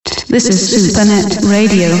This is SuperNet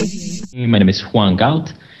Radio. My name is Juan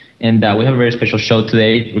Galt, and we have a very special show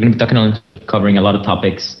today. We're going to be covering a lot of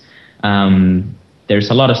topics. There's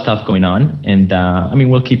a lot of stuff going on, and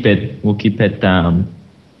we'll keep it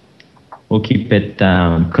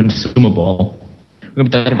consumable. We're going to be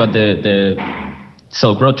talking about the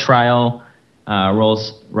SilkRoad trial,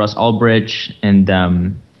 Ross Ulbricht, and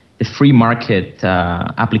the free market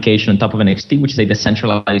application on top of NXT, which is a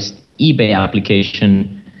decentralized eBay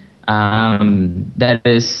application that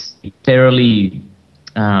is fairly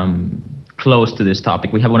close to this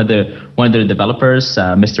topic. We have one of the developers,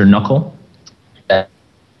 Mr. Knuckle.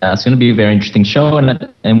 It's going to be a very interesting show,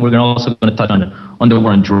 and we're also going to touch on the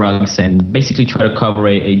war on drugs and basically try to cover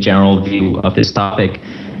a general view of this topic.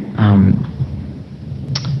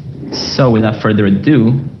 So without further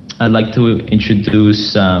ado, I'd like to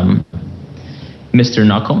introduce Mr.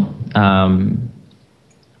 Knuckle.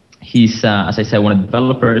 He's, as I said, one of the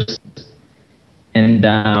developers. And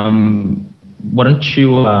why don't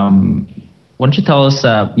you tell us,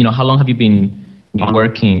 how long have you been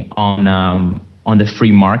working on the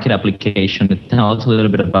free market application? Tell us a little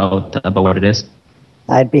bit about what it is.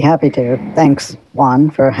 I'd be happy to. Thanks, Juan,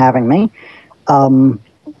 for having me.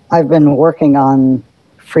 I've been working on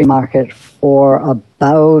free market for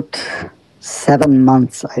about 7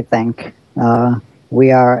 months, I think.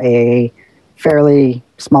 We are a fairly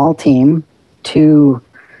small team, 2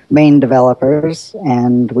 main developers,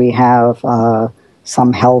 and we have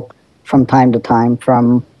some help from time to time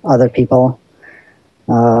from other people.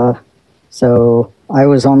 So I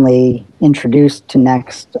was only introduced to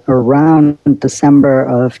Next around December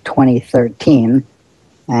of 2013,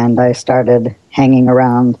 and I started hanging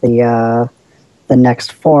around the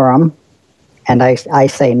Next forum, and I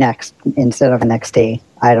say Next instead of NXT.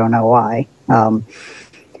 I don't know why.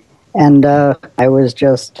 And I was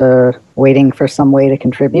just waiting for some way to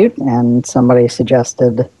contribute, and somebody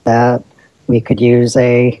suggested that we could use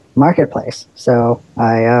a marketplace. So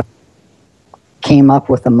I came up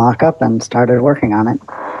with a mock-up and started working on it.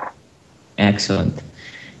 Excellent.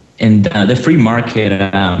 And the free market,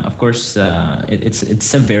 of course,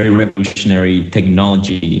 it's a very revolutionary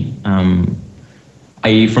technology.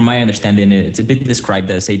 From my understanding, it's a bit described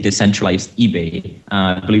as a decentralized eBay.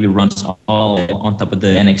 I believe it runs all on top of the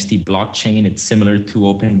NXT blockchain. It's similar to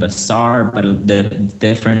OpenBazaar, but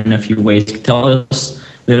different in a few ways. Tell us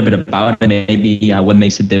a little bit about it, maybe what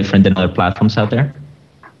makes it different than other platforms out there.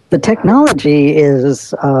 The technology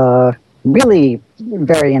is really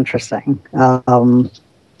very interesting.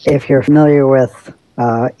 If you're familiar with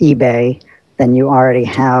eBay, then you already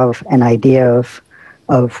have an idea of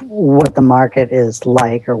what the market is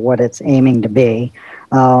like or what it's aiming to be.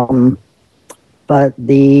 But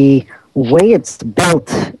the way it's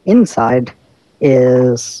built inside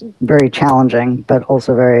is very challenging, but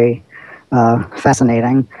also very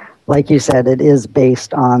fascinating. Like you said, it is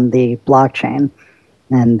based on the blockchain,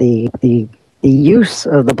 and the use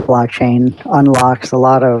of the blockchain unlocks a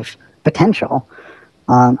lot of potential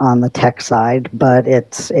on the tech side, but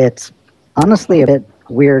it's honestly a bit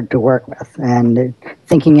weird to work with, and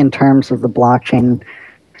thinking in terms of the blockchain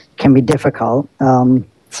can be difficult.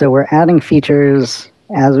 So we're adding features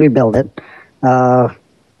as we build it. I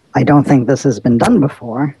don't think this has been done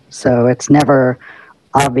before, so it's never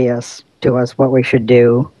obvious to us what we should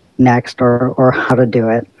do next or how to do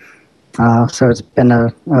it. So it's been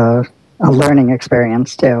a learning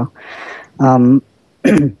experience too.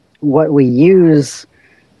 What we use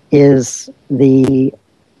is the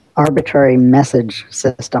arbitrary message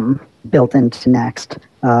system built into Next.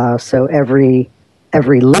 So every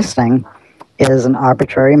listing is an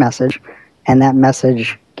arbitrary message, and that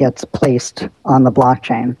message gets placed on the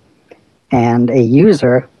blockchain. And a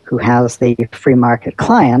user who has the free market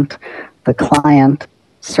client, the client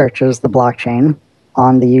searches the blockchain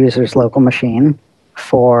on the user's local machine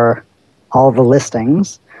for all the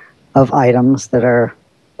listings of items that are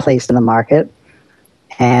placed in the market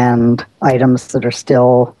and items that are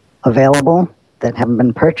still available that haven't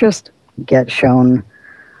been purchased get shown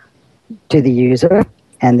to the user,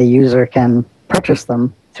 and the user can purchase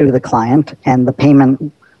them through the client, and the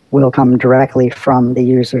payment will come directly from the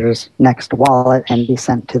user's Next wallet and be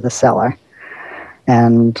sent to the seller.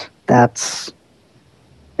 And that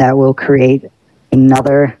will create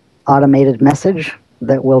another automated message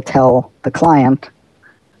that will tell the client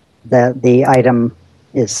that the item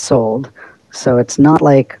is sold. So it's not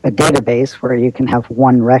like a database where you can have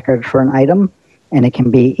one record for an item and it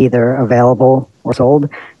can be either available or sold.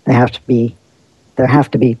 There have to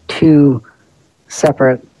be 2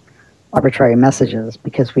 separate arbitrary messages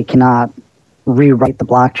because we cannot rewrite the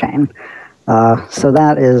blockchain. So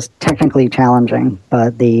that is technically challenging,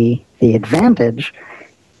 but the advantage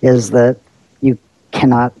is that you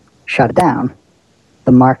cannot shut it down.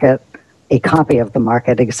 The market, a copy of the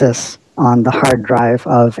market exists on the hard drive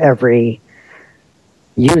of every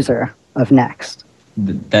user of Next.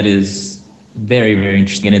 That is very, very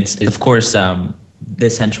interesting. And it's of course,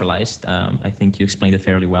 decentralized. I think you explained it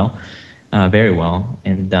fairly well, very well.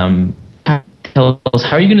 And tell us,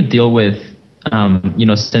 how are you going to deal with,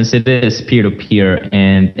 since it is peer-to-peer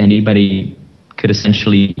and anybody could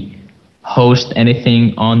essentially host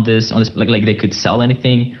anything on this, like they could sell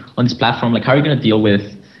anything on this platform. Like, how are you going to deal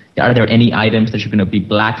with, are there any items that you're going to be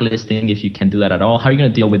blacklisting if you can do that at all? How are you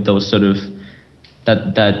going to deal with those sort of,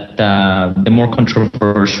 the more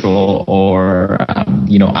controversial or,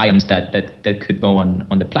 items that could go on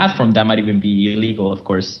the platform that might even be illegal, of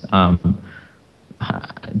course.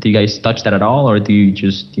 Do you guys touch that at all, or do you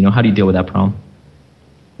just, how do you deal with that problem?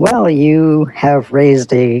 Well, you have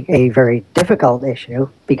raised a very difficult issue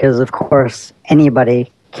because, of course,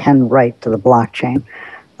 anybody can write to the blockchain.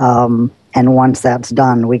 And once that's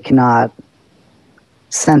done, we cannot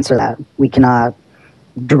censor that. We cannot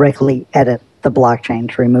directly edit the blockchain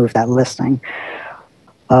to remove that listing.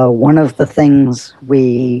 One of the things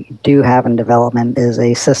we do have in development is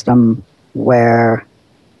a system where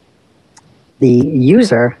the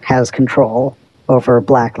user has control over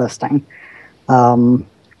blacklisting.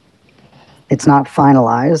 It's not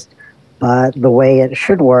finalized, but the way it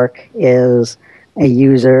should work is a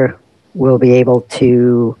user will be able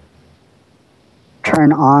to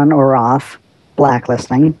turn on or off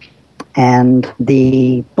blacklisting, and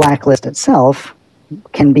the blacklist itself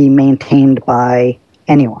can be maintained by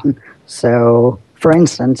anyone. So, for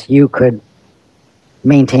instance, you could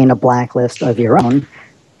maintain a blacklist of your own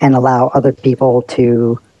and allow other people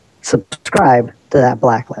to subscribe to that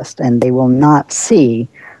blacklist, and they will not see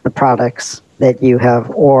the products that you have,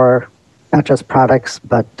 or not just products,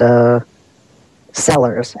 but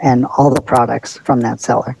sellers and all the products from that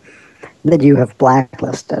seller that you have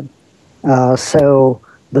blacklisted. So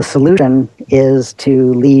the solution is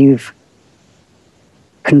to leave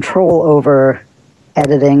control over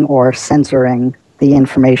editing or censoring the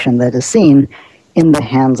information that is seen in the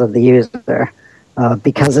hands of the user.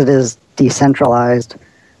 Because it is decentralized,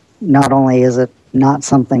 not only is it not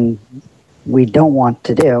something we don't want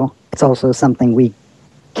to do, it's also something we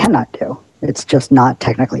cannot do. It's just not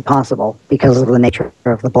technically possible because of the nature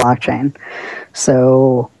of the blockchain.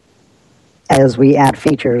 So as we add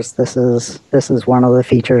features, this is one of the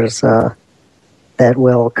features that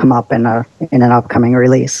will come up in an upcoming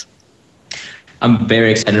release. I'm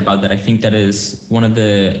very excited about that. I think that is one of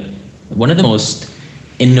the most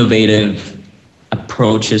innovative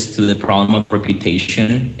approaches to the problem of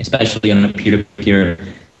reputation, especially on a peer-to-peer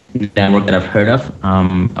network that I've heard of.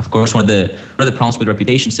 Of course, one of the problems with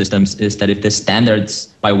reputation systems is that if the standards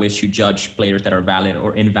by which you judge players that are valid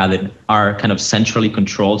or invalid are kind of centrally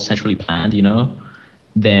controlled, centrally planned,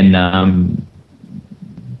 then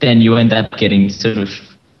you end up getting sort of,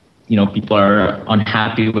 people are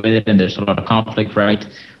unhappy with it and there's a lot of conflict, right?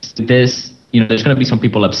 So there's going to be some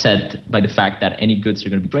people upset by the fact that any goods are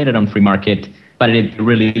going to be graded on free market, but it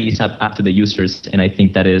really is up to the users, and I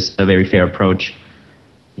think that is a very fair approach.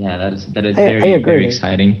 Yeah, that is very, very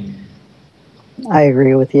exciting. I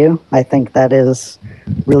agree with you. I think that is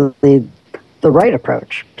really the right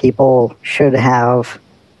approach. People should have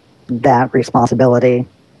that responsibility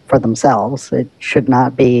for themselves. It should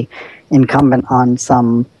not be incumbent on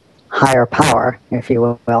some higher power, if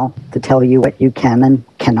you will, to tell you what you can and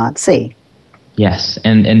cannot see. Yes,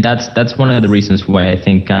 and that's one of the reasons why I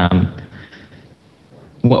think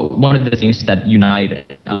one of the things that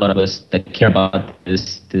unite a lot of us that care about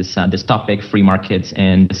this topic, free markets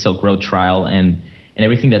and the SilkRoad trial and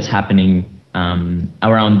everything that's happening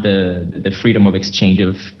around the freedom of exchange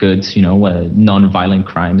of goods, non-violent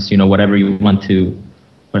crimes, whatever you want to,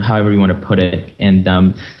 or however you want to put it. And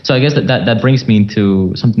so I guess that brings me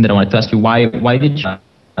into something that I wanted to ask you. Why did you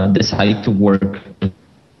decide to work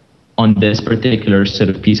on this particular sort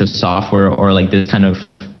of piece of software, or like this kind of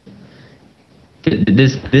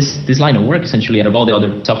this line of work, essentially, out of all the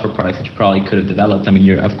other software products that you probably could have developed? I mean,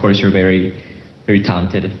 you're very, very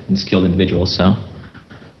talented and skilled individual. So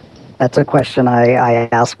that's a question I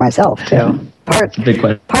ask myself too. Big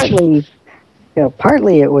question.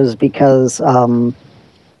 Partly it was because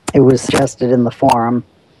it was suggested in the forum,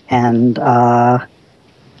 and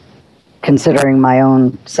considering my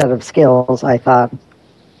own set of skills, I thought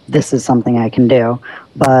this is something I can do.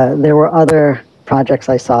 But there were other projects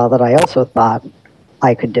I saw that I also thought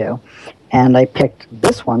I could do. And I picked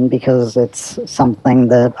this one because it's something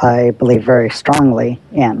that I believe very strongly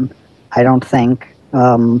in. I don't think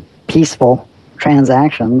peaceful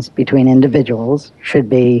transactions between individuals should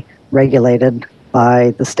be regulated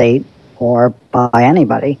by the state or by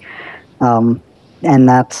anybody. And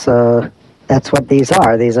that's what these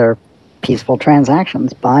are. These are peaceful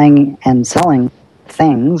transactions. Buying and selling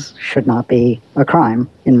things should not be a crime,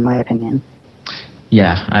 in my opinion.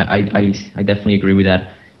 Yeah, I definitely agree with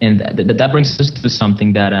that. And that brings us to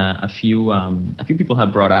something that a few people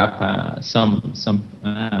have brought up. Some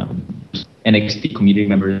NXT community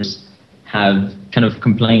members have kind of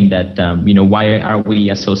complained that why are we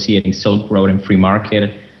associating Silk Road and free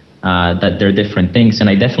market? That they're different things, and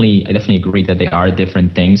I definitely agree that they are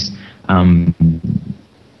different things.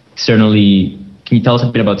 Certainly, can you tell us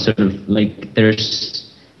a bit about sort of like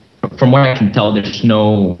from what I can tell, there's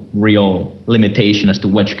no real limitation as to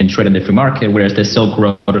what you can trade in the free market, whereas the Silk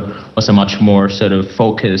Road was a much more sort of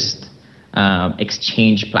focused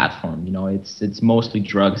exchange platform. It's mostly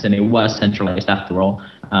drugs, and it was centralized after all.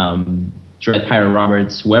 Dread Pirate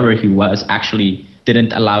Roberts, whoever he was, actually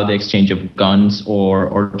didn't allow the exchange of guns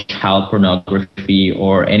or child pornography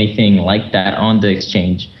or anything like that on the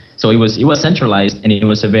exchange. So it was centralized, and it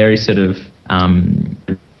was a very sort of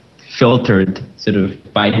filtered sort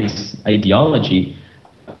of by his ideology.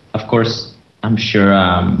 Of course, I'm sure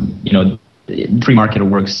free market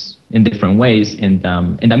works in different ways, and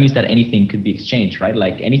that means that anything could be exchanged, right?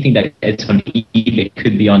 Like anything that is on eBay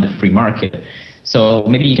could be on the free market. So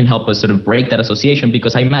maybe you can help us sort of break that association,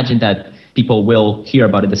 because I imagine that people will hear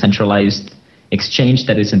about a decentralized exchange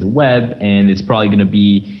that is in the web, and it's probably going to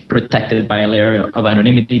be protected by a layer of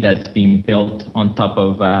anonymity that's being built on top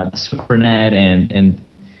of the supernet,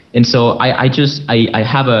 and so I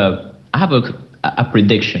have a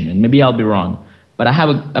prediction, and maybe I'll be wrong, but I have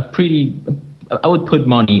I would put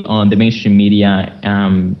money on the mainstream media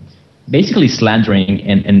basically slandering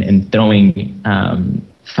and throwing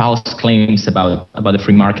false claims about the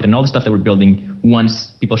free market and all the stuff that we're building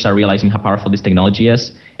once people start realizing how powerful this technology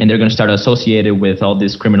is, and they're going to start associated with all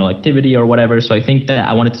this criminal activity or whatever. So I think that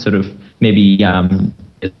I wanted to sort of maybe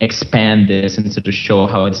expand this and sort of show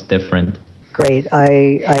how it's different. Great.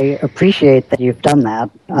 I appreciate that you've done that.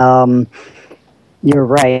 You're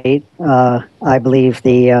right. I believe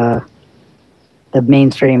the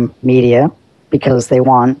mainstream media, because they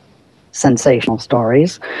want sensational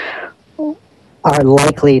stories, are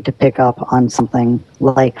likely to pick up on something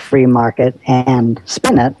like free market and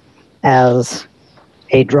spin it as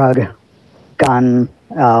a drug, gun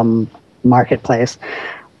marketplace.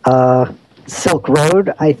 Silk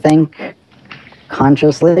Road, I think,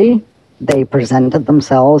 consciously, they presented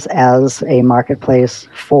themselves as a marketplace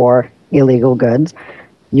for illegal goods.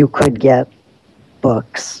 You could get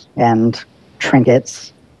books and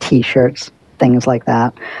trinkets, T-shirts, things like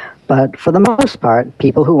that. But for the most part,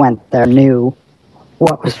 people who went there knew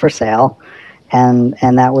what was for sale, and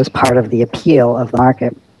that was part of the appeal of the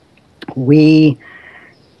market. We,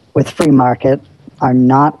 with free market, are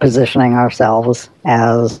not positioning ourselves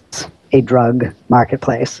as a drug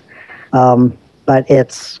marketplace, but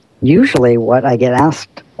it's usually what I get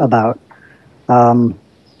asked about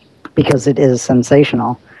because it is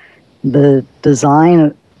sensational. The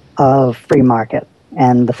design of free market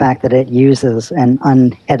and the fact that it uses an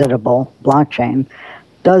uneditable blockchain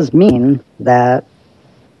does mean that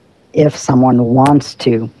if someone wants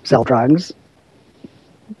to sell drugs,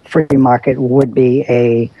 free market would be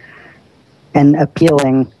an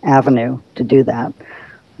appealing avenue to do that.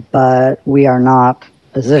 But we are not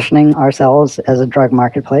positioning ourselves as a drug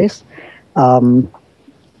marketplace.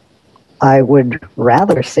 I would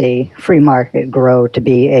rather see free market grow to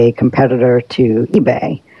be a competitor to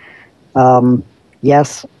eBay.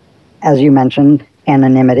 Yes, as you mentioned,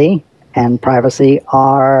 anonymity and privacy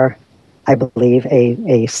are, I believe,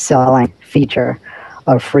 a selling feature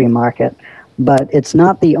of free market. But it's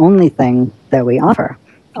not the only thing that we offer.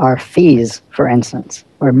 Our fees, for instance,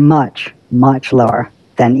 are much, much lower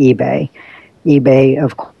than eBay. eBay,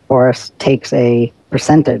 of course, takes a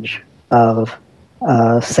percentage of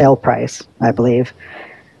sale price, I believe.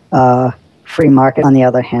 Free market, on the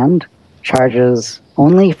other hand, charges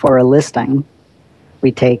only for a listing.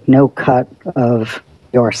 We take no cut of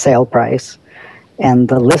your sale price, and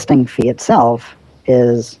the listing fee itself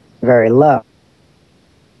is very low.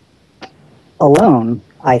 Alone,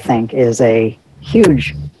 I think, is a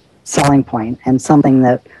huge selling point and something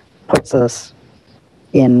that puts us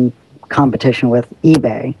in competition with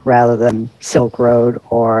eBay rather than Silk Road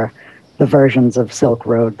or the versions of Silk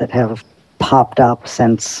Road that have popped up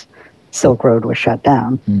since Silk Road was shut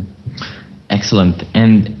down. Excellent.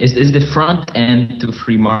 And is the front end to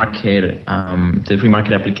free market, the free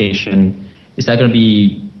market application, is that going to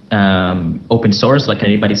be open source? Like, can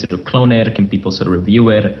anybody sort of clone it? Can people sort of review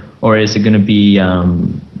it? Or is it going to be,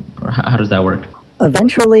 how does that work?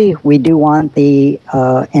 Eventually, we do want the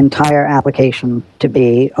entire application to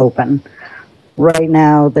be open. Right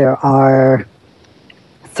now, there are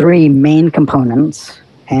 3 main components,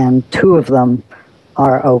 and 2 of them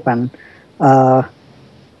are open.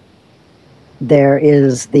 There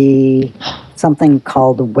is something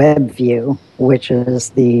called WebView, which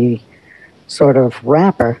is the sort of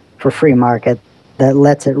wrapper for FreeMarket that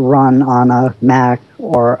lets it run on a Mac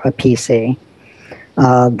or a PC.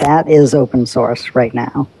 That is open source right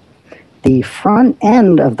now. The front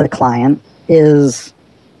end of the client it's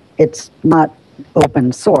not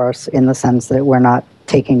open source in the sense that we're not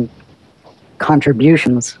taking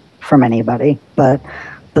contributions from anybody, but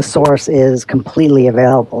the source is completely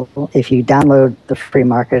available. If you download the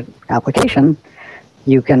FreeMarket application,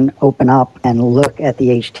 you can open up and look at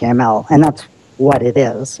the HTML, and that's what it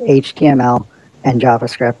is, HTML and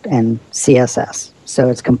JavaScript and CSS. So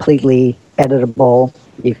it's completely editable.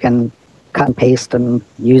 You can cut and paste and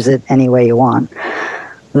use it any way you want.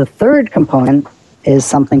 The third component is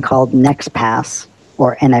something called NextPass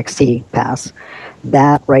or NXT Pass.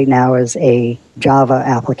 That right now is a Java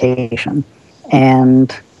application.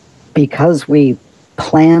 And because we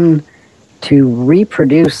plan to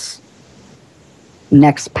reproduce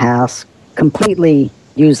NextPass completely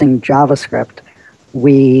using JavaScript,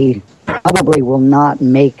 we probably will not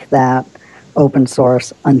make that open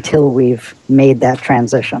source until we've made that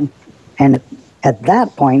transition. And at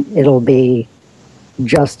that point, it'll be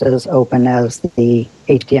just as open as the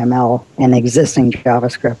HTML and existing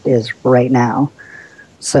JavaScript is right now.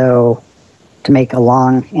 So to make a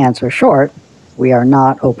long answer short, we are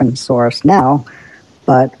not open source now,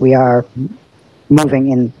 but we are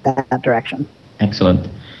moving in that direction. Excellent.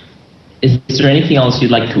 Is there anything else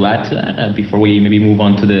you'd like to add to that before we maybe move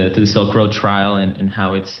on to the SilkRoad trial and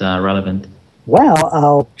how it's relevant? Well,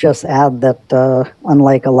 I'll just add that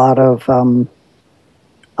unlike a lot of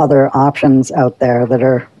other options out there that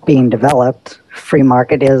are being developed,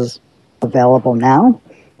 FreeMarket is available now.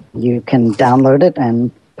 You can download it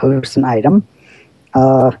and post an item.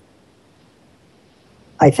 I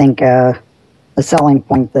think a selling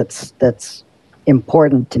point that's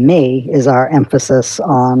important to me is our emphasis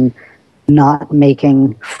on not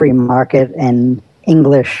making FreeMarket an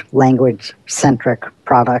English language-centric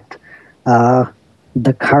product.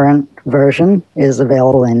 The current version is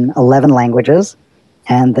available in 11 languages,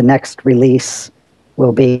 and the next release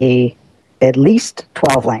will be at least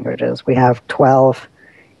 12 languages. We have 12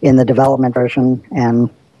 in the development version, and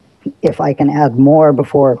if I can add more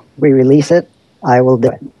before we release it, I will do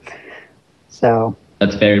it. So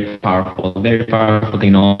that's very powerful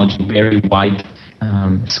technology, very wide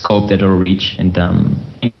scope that it'll reach, and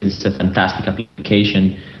it's a fantastic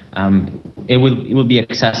application. It will be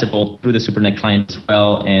accessible through the SuperNet client as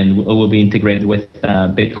well, and it will be integrated with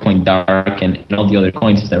Bitcoin Dark and all the other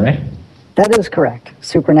coins. Is that right? That is correct.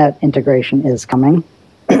 SuperNet integration is coming.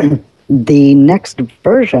 The next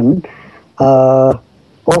version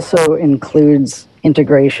also includes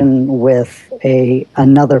integration with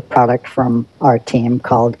another product from our team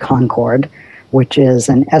called Concord, which is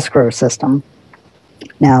an escrow system.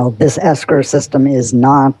 Now, this escrow system is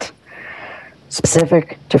not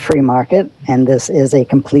specific to FreeMarket, and this is a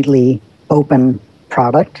completely open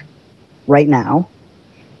product right now.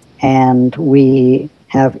 And we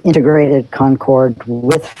have integrated Concord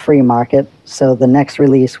with FreeMarket, so the next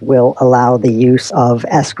release will allow the use of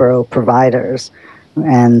escrow providers.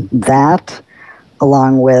 And that,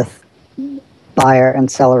 along with buyer and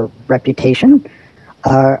seller reputation,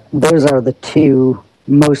 those are the 2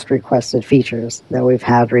 most requested features that we've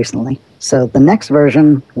had recently. So the next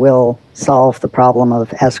version will solve the problem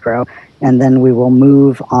of escrow, and then we will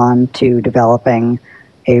move on to developing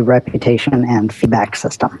a reputation and feedback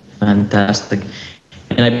system. Fantastic.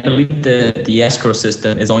 And I believe the escrow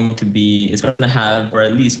system is going to have, or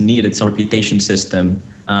at least need, its own reputation system.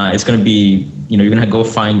 It's going to be, you're going to go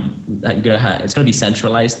find, it's going to be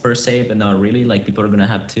centralized per se, but not really. Like, people are going to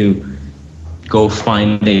have to go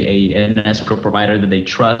find an escrow provider that they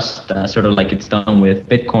trust, sort of like it's done with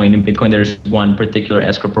Bitcoin. In Bitcoin, there's one particular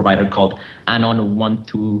escrow provider called Anon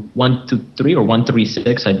 123 or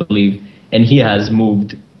 136, I believe, and he has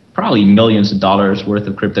moved probably millions of dollars worth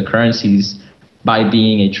of cryptocurrencies by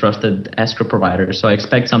being a trusted escrow provider. So I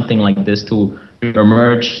expect something like this to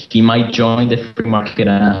emerge. He might join the FreeMarket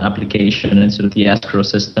application and sort of the escrow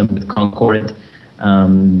system with Concord.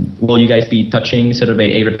 Will you guys be touching sort of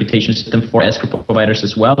a reputation system for escrow providers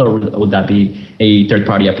as well, or would that be a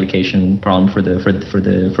third-party application problem for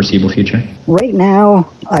the foreseeable future? Right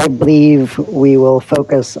now, I believe we will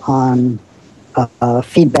focus on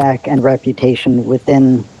feedback and reputation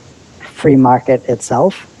within FreeMarket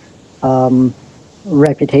itself.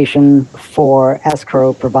 Reputation for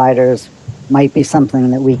escrow providers might be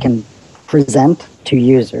something that we can present to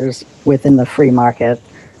users within the FreeMarket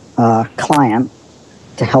client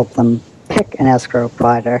to help them pick an escrow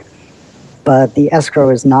provider. But the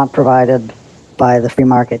escrow is not provided by the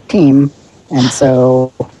FreeMarket team, and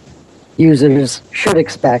so users should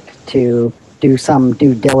expect to do some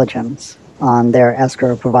due diligence on their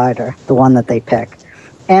escrow provider, the one that they pick.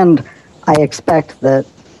 And I expect that,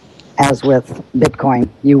 as with Bitcoin,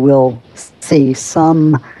 you will see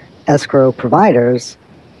some escrow providers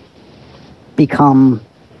become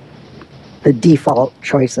the default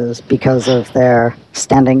choices because of their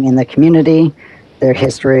standing in the community, their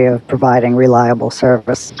history of providing reliable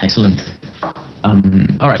service. Excellent.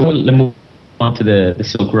 All right, well, let's move on to the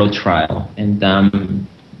SilkRoad trial. And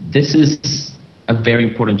this is a very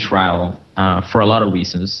important trial for a lot of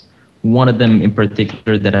reasons. One of them in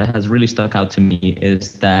particular that has really stuck out to me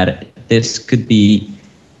is that this could be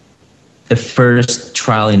the first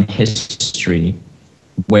trial in history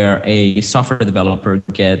where a software developer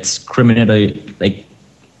gets criminally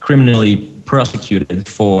prosecuted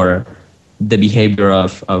for the behavior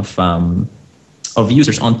of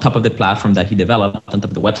users on top of the platform that he developed, on top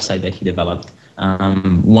of the website that he developed.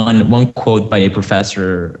 One quote by a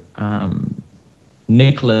professor,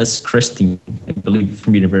 Nicholas Christie, I believe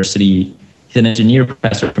from university, he's an engineer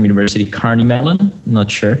professor from University Carnegie Mellon, I'm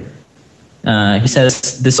not sure. He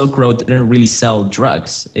says the SilkRoad didn't really sell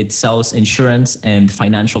drugs. It sells insurance and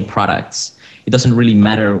financial products. It doesn't really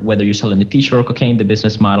matter whether you're selling a t-shirt or cocaine. The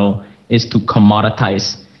business model is to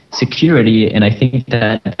commoditize security, and I think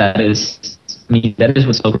that is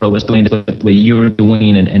what SilkRoad was doing, what you were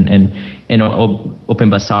doing, and Open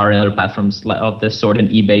Bazaar and other platforms of this sort, and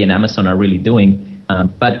eBay and Amazon are really doing.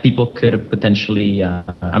 But people could potentially,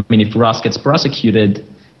 if Ross gets prosecuted,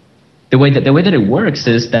 the way that it works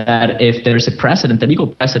is that if there's a precedent, a legal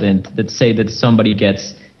precedent, that say that somebody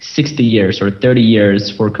gets 60 years or 30 years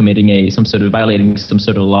for committing violating some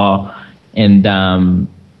sort of law, and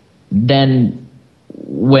then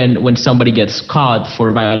when somebody gets caught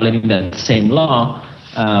for violating that same law,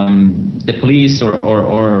 the police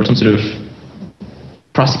or some sort of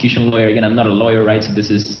prosecution lawyer, again, I'm not a lawyer, right? So this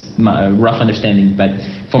is my rough understanding, but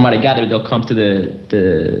from what I gather, they'll come to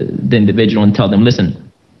the individual and tell them,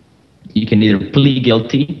 listen, you can either plead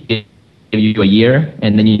guilty, give you a year,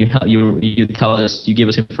 and then you tell us, you give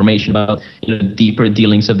us information about deeper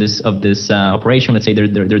dealings of this operation. Let's say they're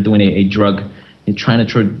doing a drug, they're trying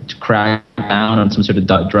to crack down on some sort of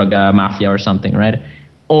drug mafia or something, right?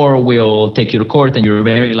 Or we'll take you to court, and you're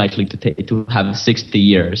very likely to have 60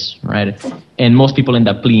 years, right? And most people end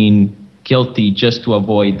up pleading guilty just to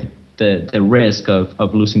avoid the risk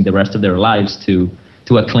of losing the rest of their lives to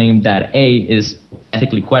a claim that A, is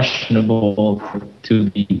ethically questionable to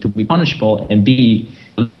be punishable, and B,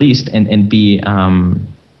 released, and B,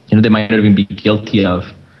 they might not even be guilty of.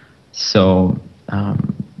 So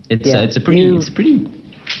it's a pretty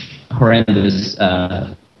horrendous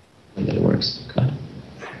way that it works. God.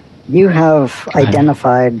 You have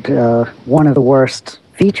identified one of the worst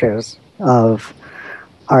features of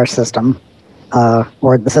our system,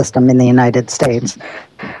 or the system in the United States.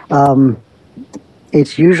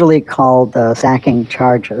 It's usually called stacking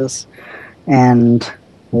charges, and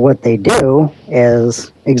what they do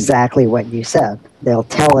is exactly what you said. They'll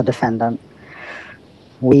tell a defendant,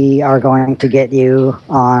 we are going to get you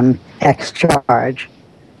on X charge,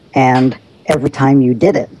 and every time you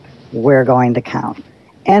did it, we're going to count.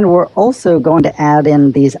 And we're also going to add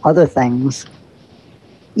in these other things,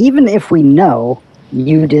 even if we know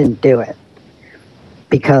you didn't do it,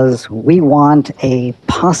 because we want a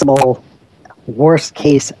possible worst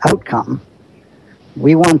case outcome.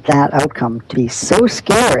 We want that outcome to be so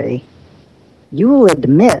scary, you will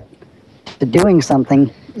admit to doing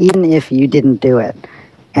something even if you didn't do it.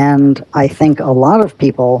 And I think a lot of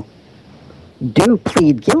people do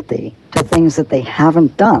plead guilty to things that they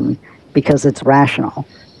haven't done because it's rational,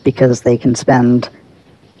 because they can spend,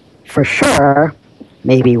 for sure,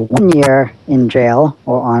 maybe 1 year in jail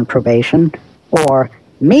or on probation, or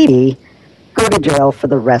maybe go to jail for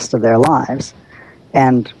the rest of their lives.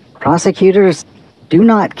 And prosecutors do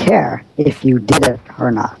not care if you did it or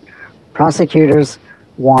not. Prosecutors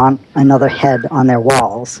want another head on their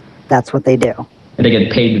walls. That's what they do. and they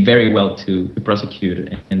get paid very well to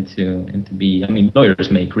prosecute and to be. I mean,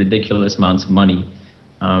 lawyers make ridiculous amounts of money,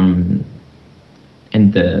 and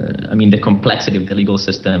the complexity of the legal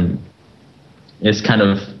system is kind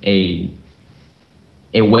of a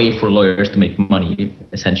way for lawyers to make money,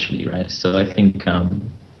 essentially, right? So I think,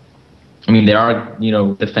 there are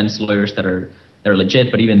defense lawyers that are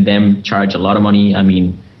legit, but even them charge a lot of money. I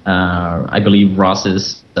mean, I believe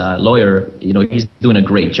Ross's lawyer, he's doing a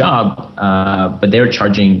great job, but they're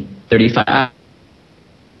charging 35.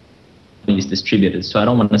 Is distributed. So I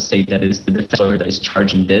don't want to say that it's the defense lawyer that is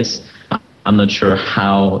charging this. I'm not sure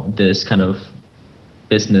how this kind of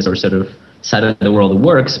business or sort of side of the world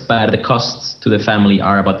works, but the costs to the family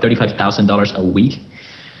are about $35,000 a week.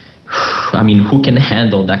 I mean, who can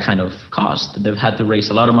handle that kind of cost? They've had to raise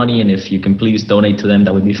a lot of money, and if you can please donate to them,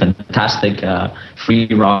 that would be fantastic.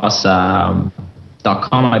 FreeRoss.com,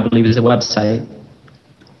 I believe, is the website.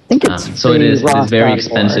 I think it's so it is very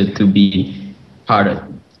expensive to be part of.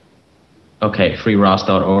 Okay,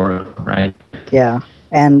 freeross.org, right? Yeah,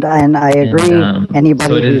 and I agree. Anybody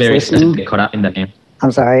so it is who's very listening, expensive to get caught up in that game.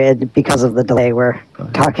 I'm sorry, because of the delay, we're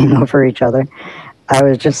talking over each other. I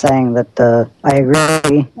was just saying that I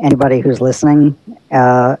agree. Anybody who's listening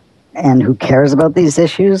and who cares about these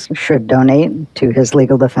issues should donate to his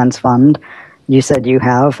legal defense fund. You said you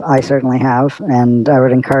have. I certainly have. And I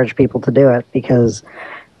would encourage people to do it, because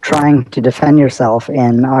trying to defend yourself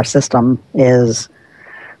in our system is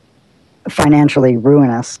financially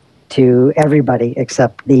ruinous to everybody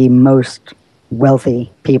except the most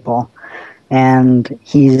wealthy people. And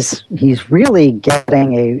he's really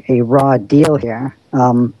getting a raw deal here.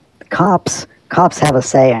 Cops have a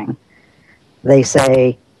saying. They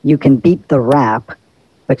say, you can beat the rap,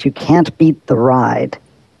 but you can't beat the ride.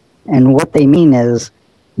 And what they mean is,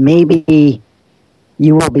 maybe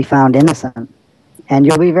you will be found innocent, and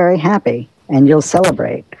you'll be very happy, and you'll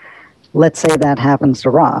celebrate. Let's say that happens to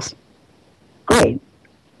Ross. Great.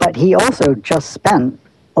 But he also just spent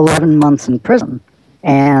 11 months in prison,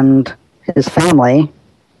 and his family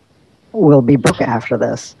will be broke after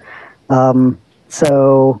this.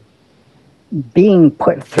 So being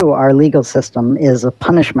put through our legal system is a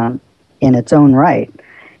punishment in its own right.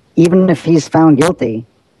 Even if he's found guilty,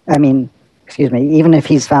 even if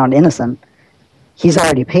he's found innocent, he's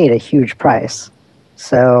already paid a huge price.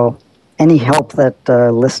 So any help that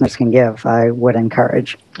listeners can give, I would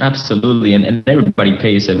encourage. Absolutely, and everybody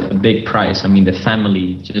pays a big price. I mean, the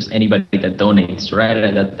family, just anybody that donates,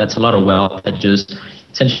 right? That's a lot of wealth that just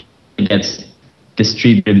essentially gets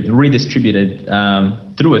redistributed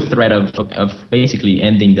through a threat of basically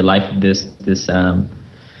ending the life of this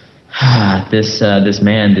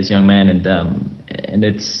young man, and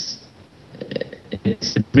it's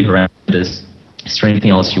pretty horrendous. Is there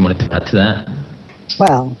anything else you wanted to add to that?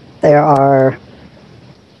 Well, there are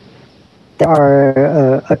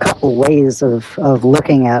a couple ways of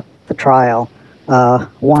looking at the trial.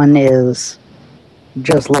 One is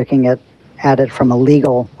just looking at it from a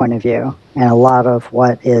legal point of view, and a lot of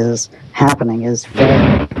what is happening is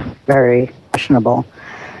very, very questionable.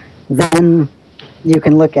 Then you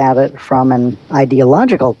can look at it from an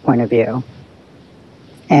ideological point of view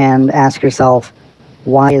and ask yourself,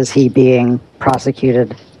 why is he being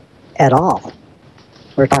prosecuted at all?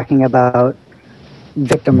 We're talking about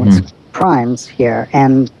victimless crimes here.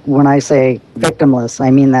 And when I say victimless, I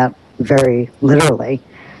mean that very literally.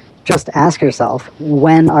 Just ask yourself,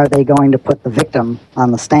 when are they going to put the victim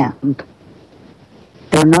on the stand?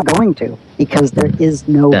 They're not going to, because there is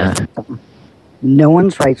no victim. No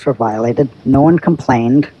one's rights were violated. No one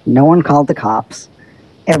complained. No one called the cops.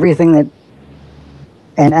 Everything that,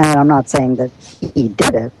 and I'm not saying that he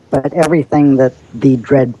did it, but everything that the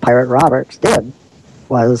Dread Pirate Roberts did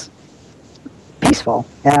was peaceful.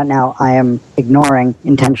 Now, I am ignoring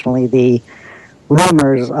intentionally the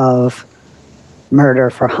rumors of murder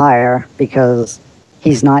for hire, because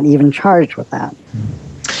he's not even charged with that.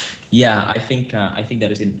 Yeah, I think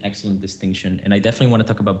that is an excellent distinction, and I definitely want to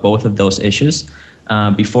talk about both of those issues.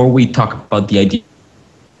 Before we talk about the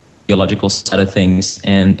ideological side of things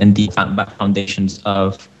and the foundations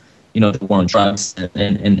of the war on drugs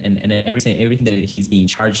and everything that he's being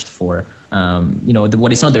charged for.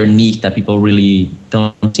 What is underneath that people really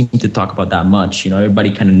don't seem to talk about that much.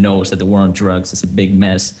 Everybody kind of knows that the war on drugs is a big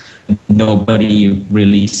mess. Nobody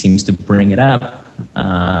really seems to bring it up.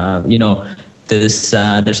 There's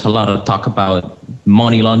a lot of talk about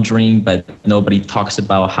money laundering, but nobody talks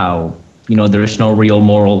about how there is no real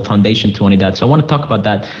moral foundation to any of that. So I want to talk about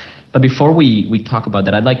that. But before we talk about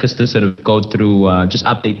that, I'd like us to sort of go through, just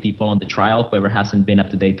update people on the trial, whoever hasn't been up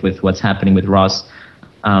to date with what's happening with Ross.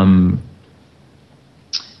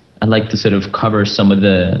 I'd like to sort of cover some of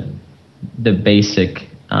the basic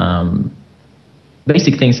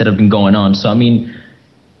things that have been going on. So I mean,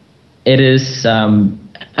 it is.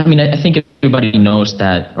 I think everybody knows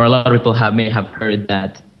that, or a lot of people may have heard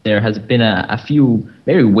that there has been a few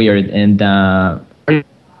very weird and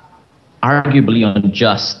arguably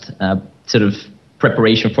unjust sort of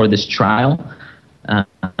preparation for this trial.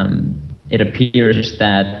 It appears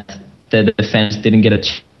that the defense didn't get a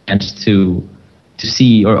chance to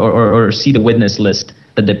see or see the witness list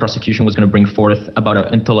that the prosecution was going to bring forth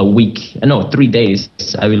until 3 days,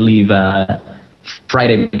 I believe,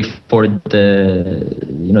 Friday before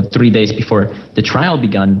 3 days before the trial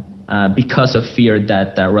began, because of fear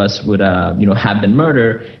that Russ would have been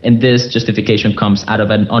murdered. And this justification comes out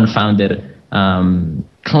of an unfounded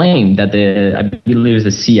claim that I believe is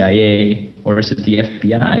the CIA or is it the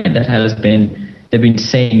FBI they've been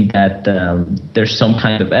saying that there's some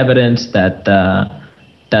kind of evidence that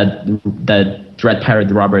Dread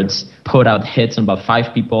Pirate Roberts put out hits on about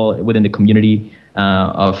 5 people within the community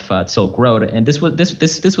of SilkRoad, and this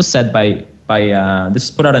was said by this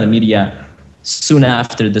was put out in the media soon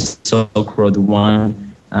after the SilkRoad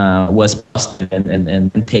one was busted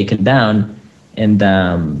and taken down, and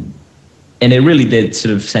it really did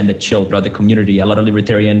sort of send a chill throughout the community. A lot of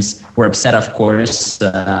libertarians were upset, of course,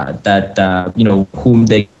 that whom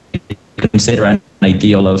they consider an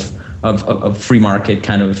ideal of free market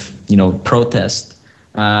kind of protest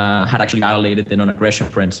had actually violated the non-aggression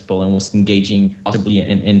principle and was engaging possibly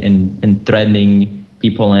in threatening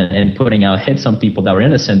people and putting out hits on people that were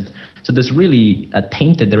innocent. So this really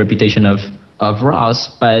tainted the reputation of Ross.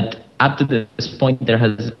 But up to this point, there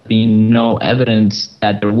has been no evidence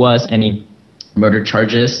that there was any murder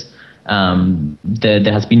charges.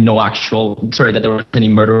 There has been that there were any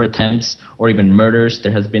murder attempts or even murders.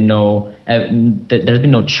 There has been no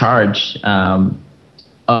charge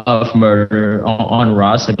of murder on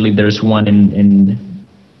Ross. I believe there's one in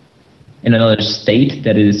another state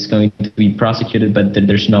that is going to be prosecuted, but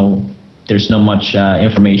there's no much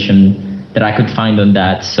information that I could find on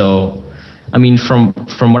that. So, I mean, from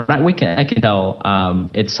what I can tell,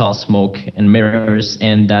 it's all smoke and mirrors,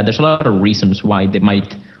 and there's a lot of reasons why they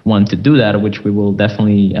might want to do that, which we will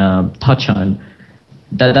definitely touch on.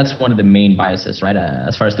 That's one of the main biases, right?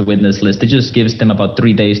 As far as the witness list, it just gives them about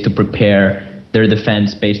 3 days to prepare their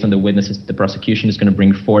defense based on the witnesses the prosecution is going to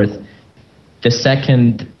bring forth. The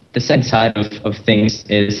second side of things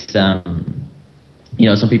is,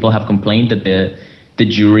 some people have complained that the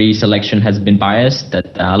jury selection has been biased,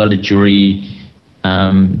 that a lot of the jury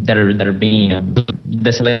that are being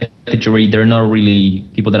the selected jury, they're not really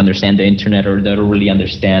people that understand the internet or that don't really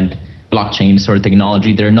understand blockchains or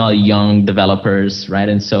technology. They're not young developers, right?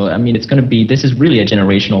 And so, I mean, this is really a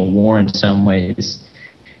generational war in some ways.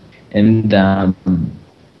 And that's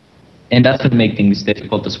going to make things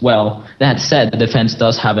difficult as well. That said, the defense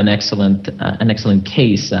does have an excellent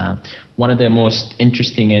case. One of the most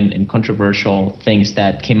interesting and controversial things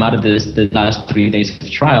that came out of the last 3 days of the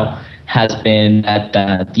trial has been that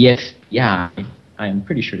the FBI, I am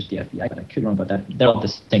pretty sure it's the FBI, but I could be wrong about that. They're all the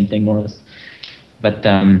same thing, more or less. But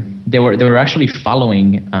they were actually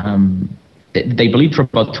following. They believed for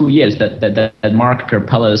about 2 years that Mark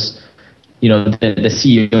Karpelès, the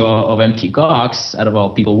CEO of MT Gox, out of all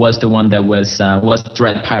people, was the one that was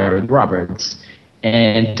Dread Pirate Roberts,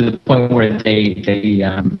 and to the point where they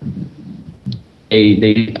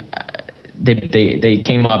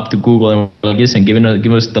came up to Google and were like, listen, give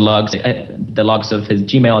us the logs of his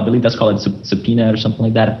Gmail. I believe that's called a subpoena or something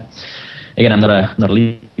like that. Again, I'm not a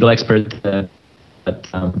legal expert, but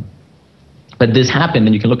this happened,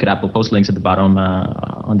 and you can look at Apple Post links at the bottom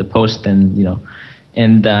on the post, and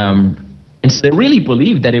and so they really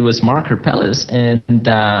believe that it was Mark Karpelès, and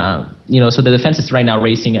so the defense is right now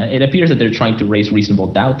raising. It appears that they're trying to raise reasonable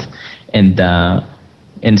doubt, and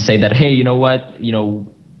say that, hey, you know what,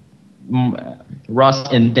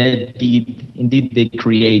 Ross indeed did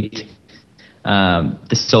create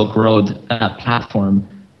the SilkRoad platform,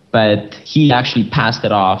 but he actually passed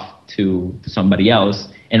it off to somebody else.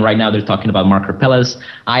 And right now they're talking about Mark Karpelès.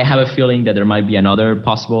 I have a feeling that there might be another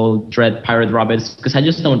possible Dread Pirate Roberts, because I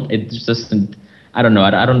don't know.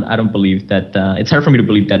 I don't believe that. It's hard for me to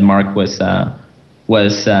believe that Mark was the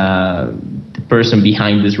person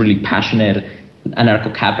behind this really passionate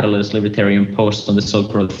anarcho-capitalist libertarian posts on the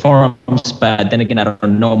SilkRoad forums. But then again, I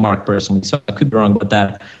don't know Mark personally, so I could be wrong about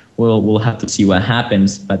that. We'll have to see what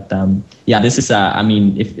happens. But this is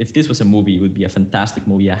if this was a movie, it would be a fantastic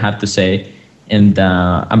movie, I have to say. And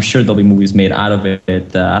I'm sure there'll be movies made out of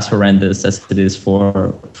it, as horrendous as it is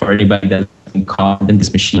for anybody that's been caught in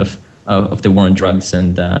this machine of the war on drugs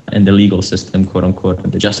and the legal system, quote unquote,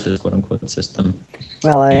 and the justice, quote unquote, system.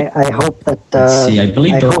 Well, I hope that. I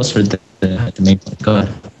believe those are the main points. Go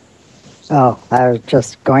ahead. Oh, I was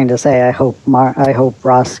just going to say I hope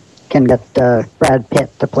Ross can get Brad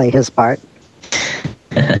Pitt to play his part.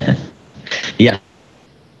 Yeah.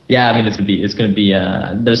 I mean, it's gonna be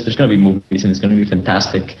there's gonna be movies and it's gonna be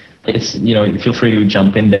fantastic. It's feel free to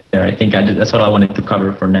jump in there. I think that's what I wanted to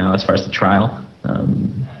cover for now as far as the trial.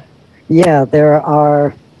 Yeah, there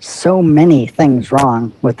are so many things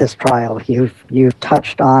wrong with this trial. You've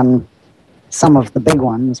touched on some of the big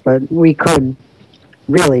ones, but we could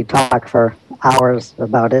really talk for hours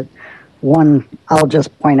about it. I'll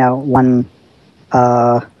just point out one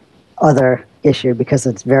other issue because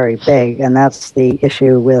it's very big, and that's the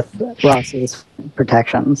issue with Ross's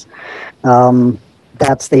protections.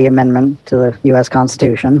 That's the amendment to the U.S.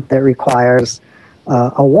 Constitution that requires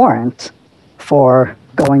a warrant for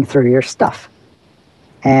going through your stuff.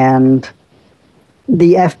 And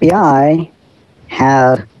the FBI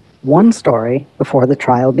had one story before the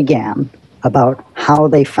trial began about how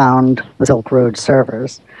they found the SilkRoad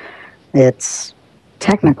servers. It's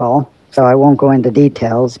technical, so I won't go into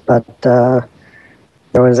details, but there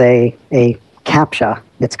was a CAPTCHA,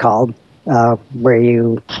 it's called,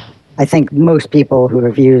 where I think most people who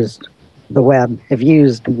have used the web have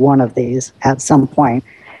used one of these at some point.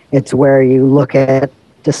 It's where you look at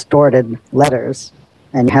distorted letters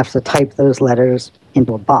and you have to type those letters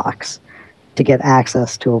into a box to get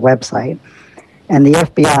access to a website. And the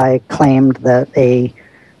FBI claimed that a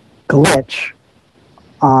glitch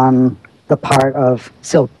on the part of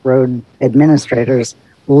SilkRoad administrators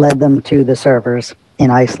led them to the servers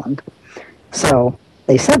in Iceland. So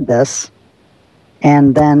they said this,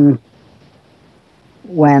 and then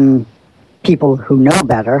when people who know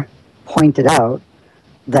better pointed out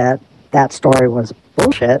that that story was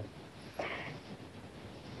bullshit,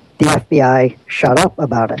 the FBI shut up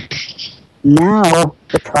about it. Now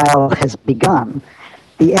the trial has begun.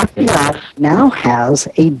 The FBI now has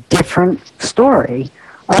a different story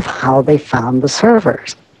of how they found the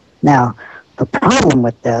servers. Now, the problem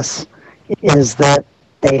with this is that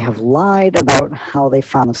they have lied about how they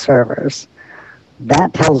found the servers.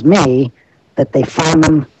 That tells me that they found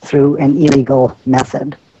them through an illegal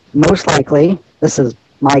method. Most likely, this is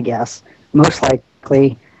my guess, most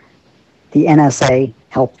likely the NSA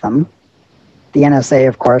helped them. The NSA,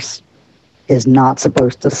 of course, is not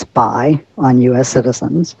supposed to spy on U.S.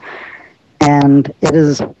 citizens. And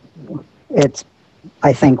it's,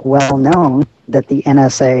 I think, well known that the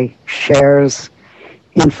NSA shares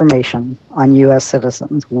information on U.S.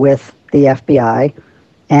 citizens with the FBI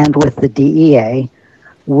and with the DEA,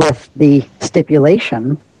 with the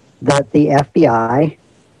stipulation that the FBI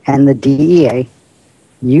and the DEA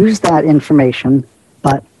use that information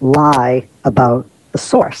but lie about the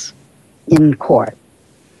source in court.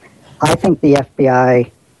 I think the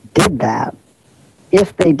FBI did that.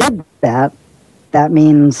 If they did that, that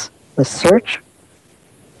means the search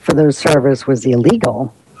for those servers was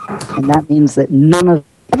illegal, and that means that none of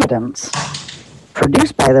the evidence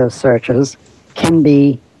produced by those searches can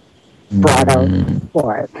be brought out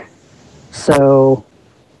for it. So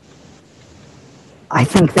I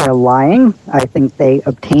think they're lying. I think they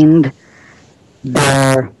obtained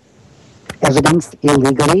their evidence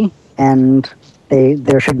illegally, and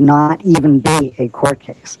there should not even be a court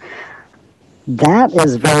case. That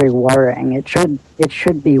is very worrying. It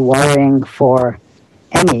should be worrying for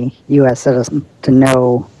any U.S. citizen to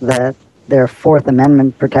know that their Fourth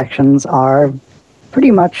Amendment protections are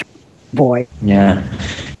pretty much void. Yeah.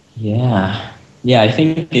 I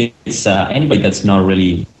think it's anybody that's not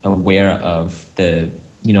really aware of the,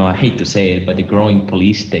 I hate to say it, but the growing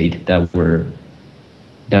police state that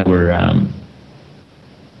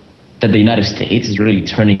the United States is really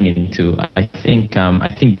turning into. I think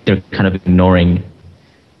they're kind of ignoring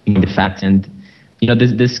the fact, and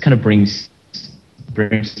this kind of brings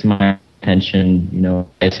to my attention,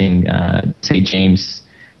 I think say James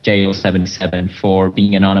JO77 for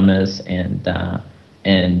being anonymous and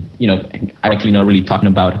actually not really talking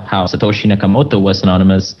about how Satoshi Nakamoto was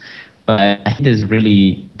anonymous, but I think this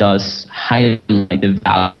really does highlight the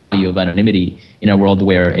value of anonymity in a world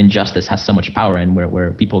where injustice has so much power and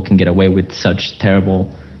where people can get away with such terrible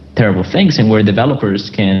things, and where developers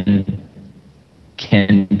can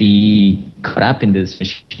be caught up in this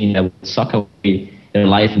machine that would suck away their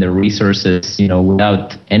life and their resources,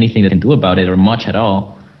 without anything they can do about it or much at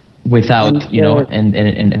all. Without and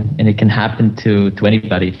it can happen to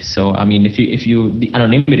anybody. So I mean, if you the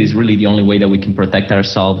anonymity is really the only way that we can protect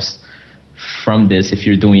ourselves from this. If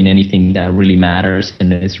you're doing anything that really matters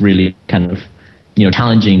and is really kind of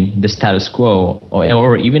challenging the status quo,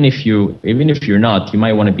 or even if you're not, you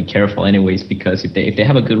might want to be careful anyways, because if they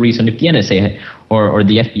have a good reason, if the NSA or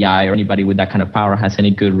the FBI or anybody with that kind of power has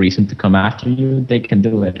any good reason to come after you, they can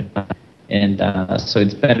do it. And so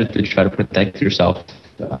it's better to try to protect yourself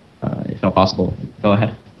if not possible. Go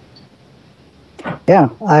ahead. Yeah,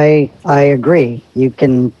 I agree. You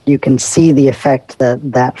can see the effect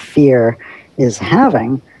that fear is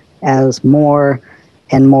having as more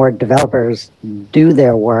and more developers do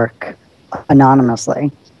their work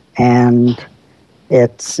anonymously, and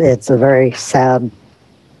it's a very sad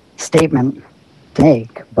statement to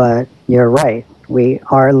make. But you're right. We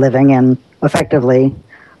are living in effectively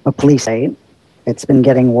a police state. It's been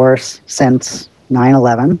getting worse since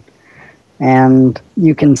 9/11, and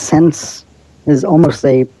you can sense there's almost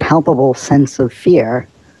a palpable sense of fear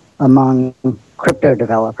among crypto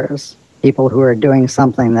developers, people who are doing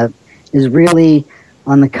something that is really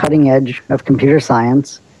on the cutting edge of computer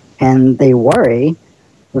science, and they worry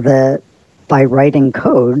that by writing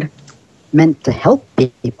code meant to help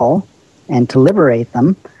people and to liberate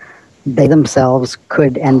them, they themselves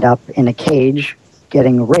could end up in a cage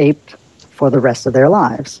getting raped for the rest of their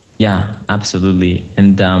lives. Yeah, absolutely.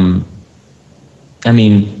 And I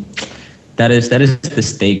mean, that is the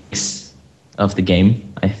stakes of the game.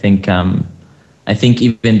 I think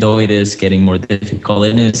even though it is getting more difficult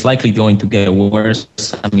and it's likely going to get worse,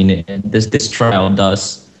 I mean, this trial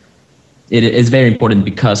does. It is very important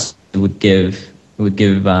because it would give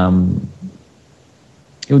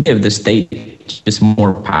the state just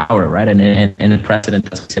more power, right? And a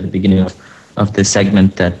precedent, as we said at the beginning of this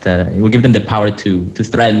segment, that it will give them the power to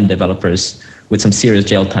threaten developers with some serious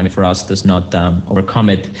jail time if Ross does not overcome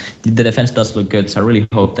it. The defense does look good, so I really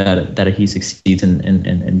hope that he succeeds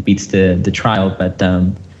and beats the trial. But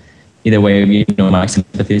either way, my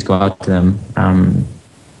sympathies go out to them.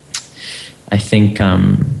 I think,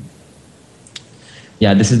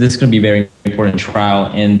 this is going to be a very important trial,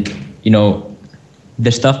 and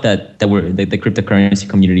the stuff that the cryptocurrency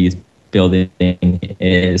community is building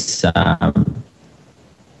is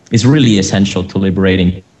really essential to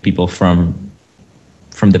liberating people from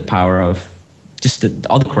the power of just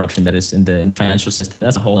all the corruption that is in the financial system.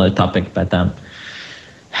 That's a whole other topic, but I'll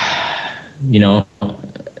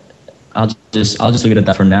just leave it at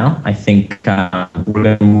that for now. I think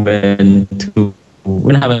we're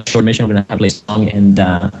gonna have a short mission. We're gonna have a play song and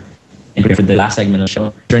for the last segment of the show.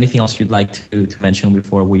 Is there anything else you'd like to mention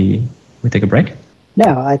before we take a break?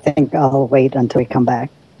 No, I think I'll wait until we come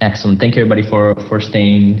back. Excellent. Thank you, everybody, for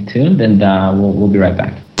staying tuned, and we'll be right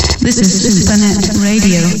back. This is SilkRoad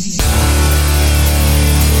Radio.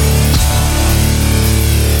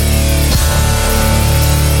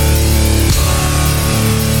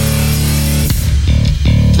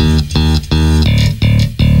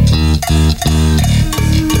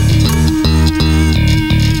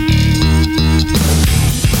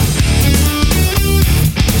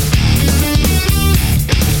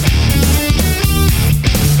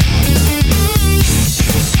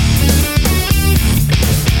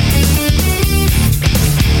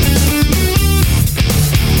 Ya.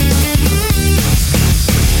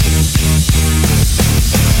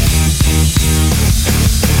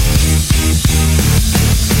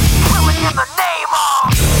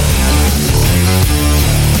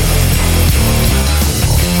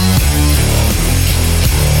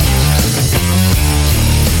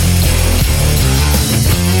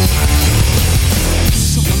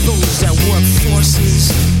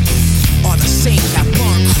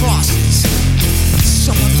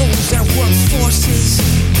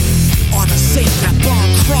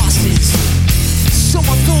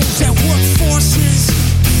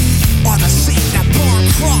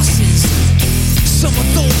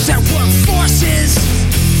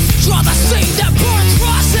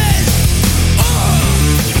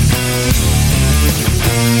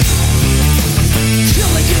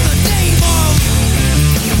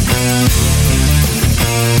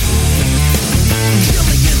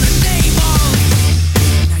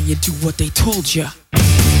 Now you do what they told ya.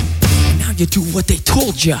 Now you do what they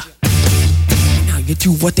told ya. Now you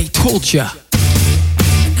do what they told ya.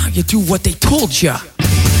 Now you do what they told ya.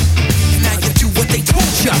 Now you do what they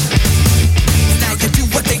told ya. And now you do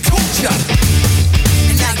what they told ya.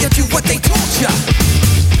 And now you do what they told ya.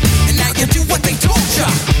 And now you do what they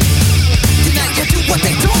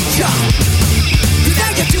told ya. And now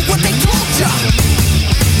you do what they told ya.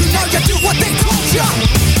 And now you do what they told ya.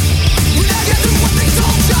 And now you do what they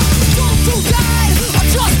told ya. Those who died are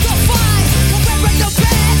justified for wearing the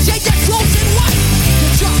badge and your chosen white.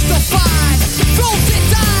 You're justified. Those that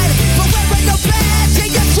died for wearing the badge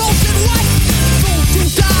and your chosen white. Those who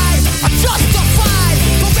died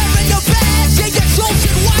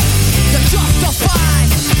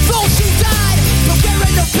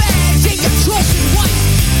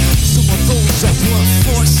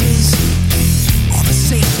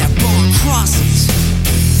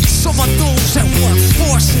those that work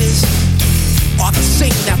forces are the same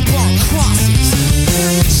that burn crosses.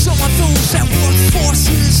 Some of those that work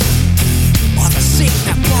forces are the same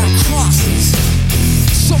that burn crosses.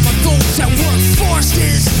 Some of those that work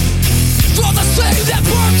forces are the same that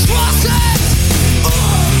burn crosses.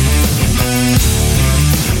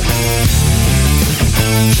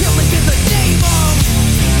 Killing in the name of.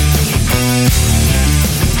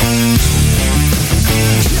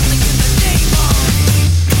 Killing in the name of.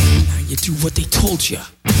 Now you do what they told you.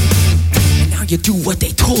 And now you do what they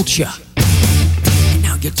told you. And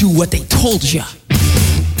now you do what they told you.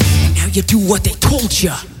 And now you do what they told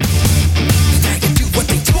you. And now you do what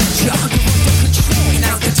they told you. And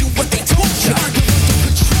now you do what they told you.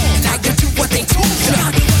 And now you do what they told you.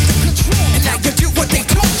 And now you do what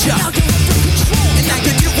they told you. And now you do what they told you. And now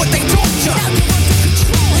you do what they told you.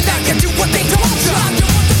 And now you do what they told you.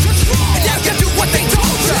 And now you do what they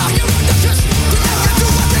told you.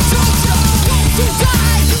 Those who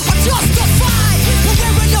died are justified for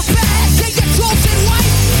wearing the badge and your chosen white.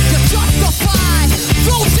 You're justified.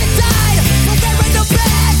 Those that died for wearing the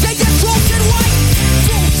badge and your chosen white.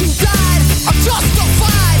 Those who died are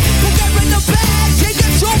justified for wearing the badge and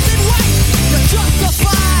your chosen white. You're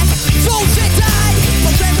justified. Those that died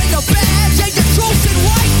for wearing the badge and your chosen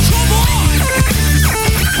white. Come on.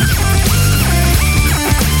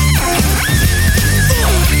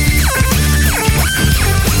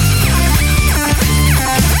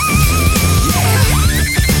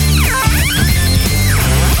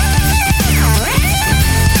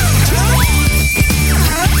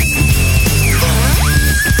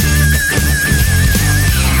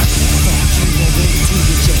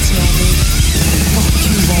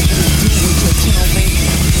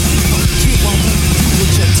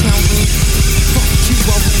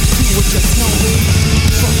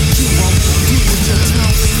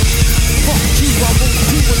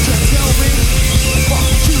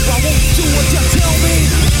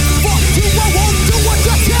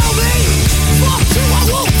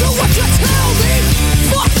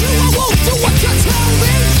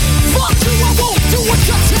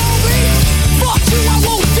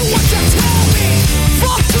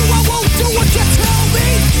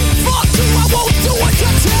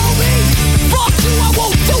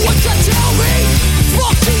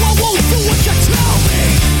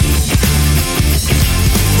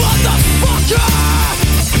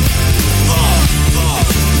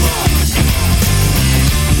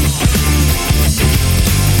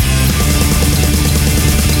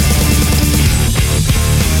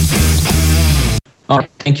 All right,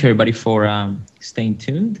 thank you everybody for staying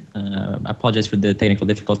tuned. I apologize for the technical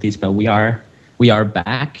difficulties, but we are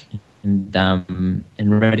back and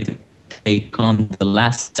ready to take on the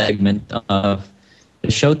last segment of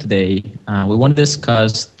the show today. We want to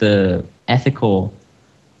discuss the ethical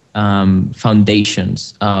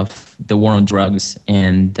foundations of the war on drugs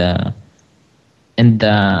and the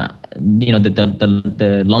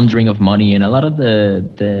laundering of money and a lot of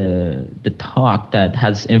the talk that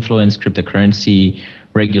has influenced cryptocurrency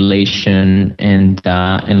regulation and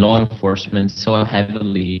law enforcement so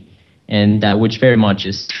heavily, and which very much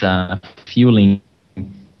is fueling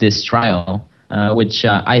this trial, which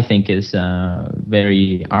I think is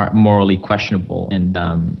very morally questionable and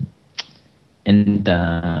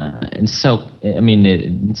so I mean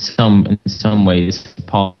in some ways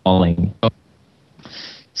appalling.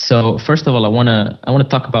 So first of all, I wanna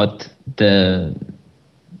talk about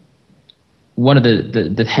one of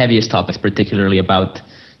the heaviest topics, particularly about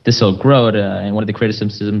the Silk Road, and one of the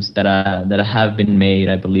criticisms that have been made,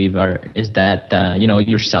 I believe, is that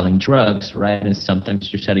you're selling drugs, right? And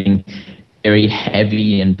sometimes you're selling very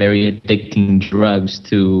heavy and very addicting drugs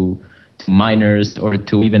to minors or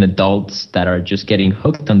to even adults that are just getting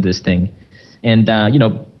hooked on this thing, and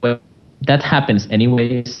that happens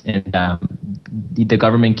anyways, and the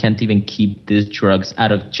government can't even keep these drugs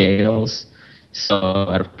out of jails, so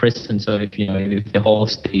out of prison. So if the whole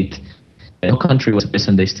state, the whole country was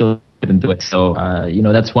prison, they still couldn't do it. So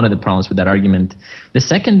that's one of the problems with that argument. The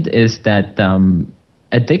second is that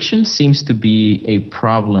addiction seems to be a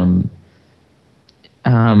problem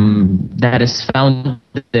that is found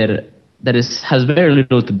that has very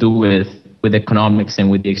little to do with economics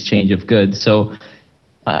and with the exchange of goods. So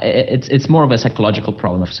it's more of a psychological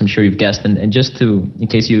problem, as I'm sure you've guessed. And just in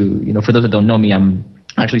case for those that don't know me, I'm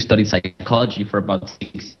actually studied psychology for about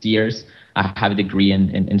 6 years. I have a degree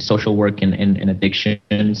in social work and in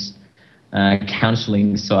addictions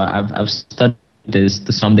counseling. So I've studied this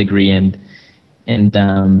to some degree, and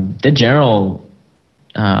the general,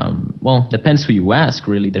 depends who you ask,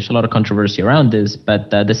 really. There's a lot of controversy around this,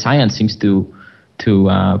 but the science seems to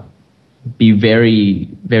be very,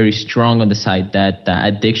 very strong on the side that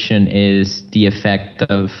addiction is the effect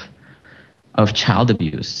of child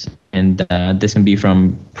abuse, and this can be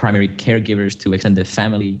from primary caregivers to extended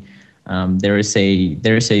family. There is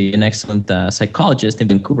an excellent psychologist in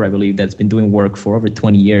Vancouver, I believe, that's been doing work for over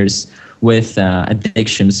 20 years with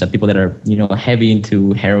addictions, people that are heavy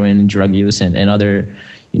into heroin, drug use, and other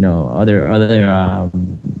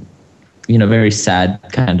very sad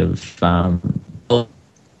kind of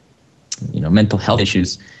mental health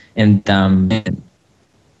issues, and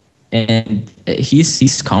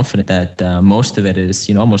he's confident that most of it is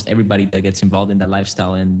almost everybody that gets involved in that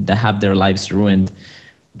lifestyle and that have their lives ruined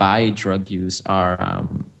by drug use are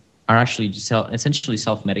actually essentially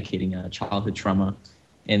self-medicating childhood trauma,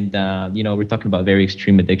 and we're talking about very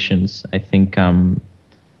extreme addictions. I think one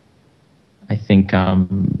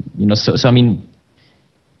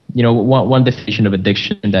definition of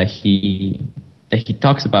addiction that he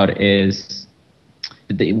talks about is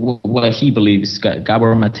what he believes,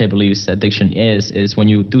 Gabor Mate believes addiction is when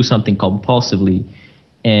you do something compulsively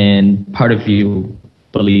and part of you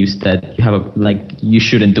believes that you have you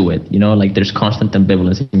shouldn't do it, there's constant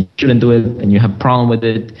ambivalence, and you shouldn't do it and you have a problem with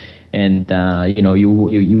it, and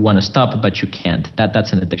you want to stop but you can't.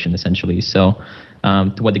 That's an addiction essentially. So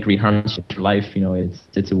to what degree it harms your life,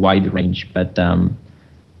 it's a wide range, but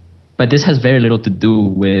this has very little to do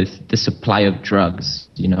with the supply of drugs.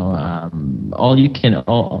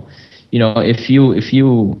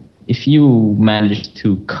 If you manage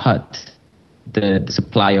to cut the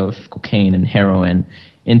supply of cocaine and heroin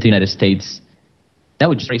into the United States, that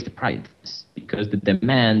would just raise the price, because the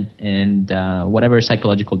demand and whatever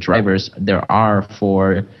psychological drivers there are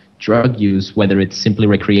for drug use, whether it's simply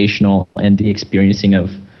recreational and the experiencing of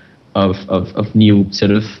new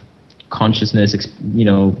sort of consciousness,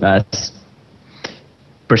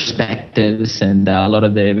 perspectives, and a lot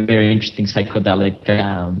of the very interesting psychedelic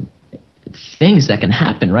things that can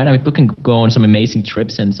happen, right? I mean, people can go on some amazing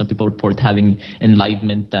trips, and some people report having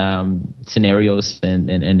enlightenment scenarios and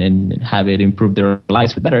have it improve their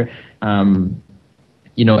lives for better.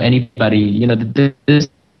 Anybody, this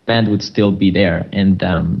band would still be there, and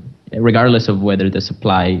regardless of whether the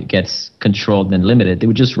supply gets controlled and limited, they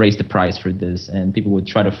would just raise the price for this, and people would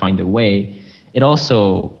try to find a way. It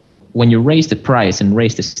also, when you raise the price and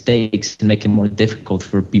raise the stakes and make it more difficult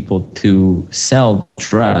for people to sell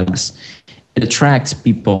drugs, it attracts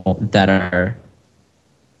people that are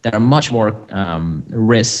much more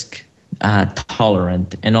risk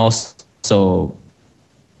tolerant, and also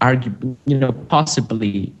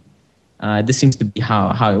possibly. This seems to be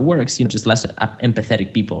how it works, just less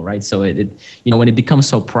empathetic people, right? So it when it becomes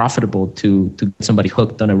so profitable to get somebody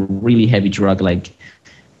hooked on a really heavy drug like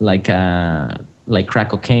crack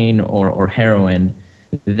cocaine or heroin,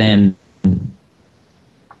 then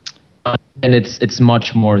it's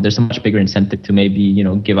much more. There's a much bigger incentive to maybe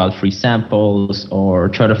give out free samples or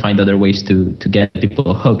try to find other ways to get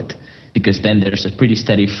people hooked, because then there's a pretty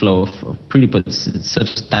steady flow of pretty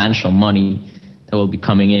substantial money that will be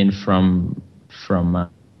coming in from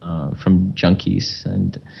junkies,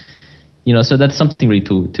 and so that's something really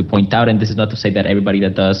to point out. And this is not to say that everybody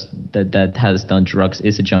that has done drugs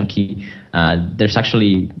is a junkie. There's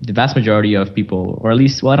actually the vast majority of people, or at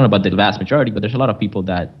least, well, I don't know about the vast majority, but there's a lot of people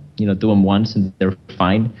that do them once and they're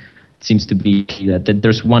fine. It seems to be that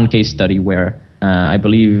there's one case study where I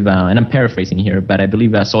believe, and I'm paraphrasing here, but I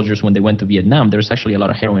believe soldiers, when they went to Vietnam, there's actually a lot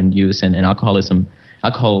of heroin use and alcohol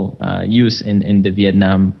use in the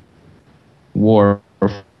Vietnam War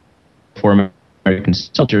for American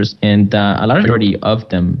soldiers, and a large majority of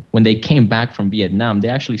them, when they came back from Vietnam, they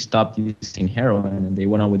actually stopped using heroin and they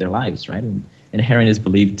went on with their lives, right? And heroin is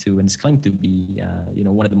believed to, and is claimed to be,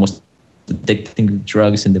 one of the most addicting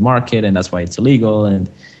drugs in the market, and that's why it's illegal and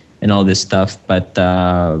all this stuff. But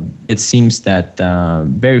it seems that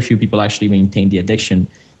very few people actually maintain the addiction.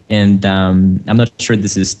 And I'm not sure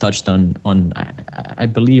this is touched on. I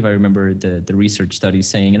believe I remember the research study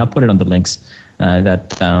saying, and I'll put it on the links, that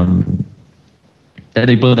the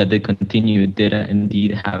people that did continue did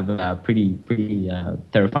indeed have pretty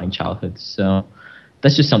terrifying childhoods. So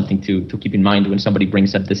that's just something to keep in mind when somebody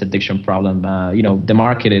brings up this addiction problem. The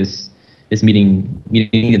market is meeting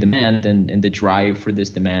the demand, and the drive for this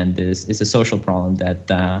demand is a social problem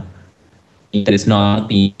that is not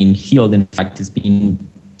being healed. In fact, it's being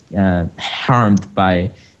harmed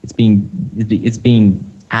by it's being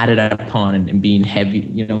added upon and being heavy.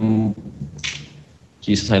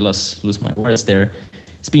 Jesus, I lose my words there.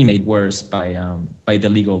 It's being made worse by the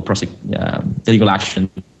legal action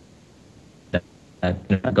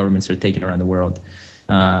that governments are taking around the world.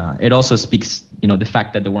 It also speaks, the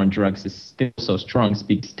fact that the war on drugs is still so strong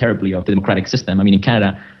speaks terribly of the democratic system. I mean, in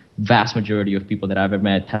Canada, vast majority of people that I've ever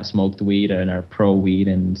met have smoked weed and are pro-weed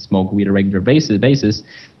and smoke weed on a regular basis.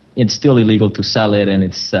 It's still illegal to sell it, and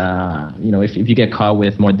it's if you get caught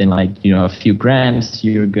with more than a few grams,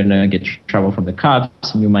 you're gonna get trouble from the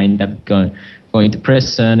cops, and you might end up going to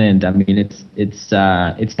prison. And I mean, it's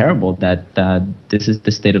terrible that this is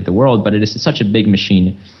the state of the world, but it is such a big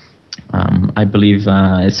machine. I believe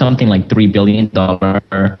it's something like $3 billion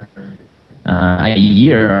a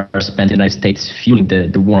year are spent in the United States fueling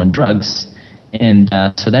the war on drugs, and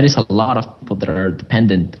so that is a lot of people that are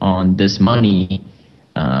dependent on this money.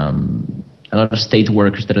 A lot of state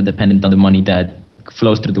workers that are dependent on the money that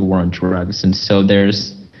flows through the war on drugs, and so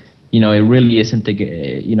there's, it really isn't,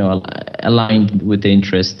 aligned with the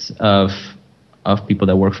interests of people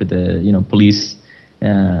that work for the,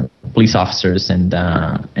 police officers and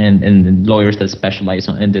lawyers that specialize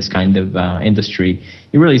in this kind of industry.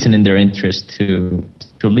 It really isn't in their interest to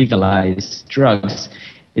legalize drugs.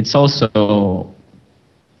 It's also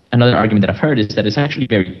another argument that I've heard is that it's actually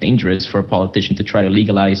very dangerous for a politician to try to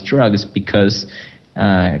legalize drugs because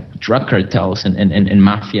drug cartels and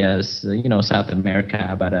mafias, South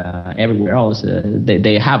America, but everywhere else,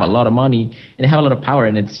 they have a lot of money and they have a lot of power.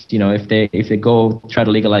 And it's, if they go try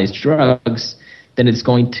to legalize drugs, then it's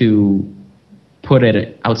going to put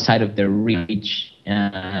it outside of their reach,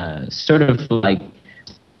 sort of like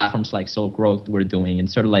platforms like SilkRoad were doing,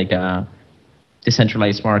 and sort of like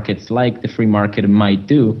decentralized markets like the free market might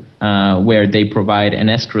do, where they provide an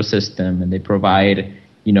escrow system and they provide,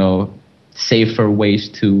 safer ways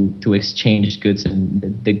to exchange goods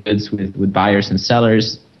and the goods with buyers and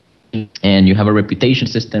sellers, and you have a reputation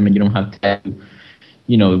system, and you don't have to,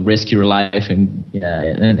 risk your life and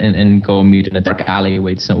go meet in a dark alley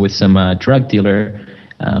with some drug dealer.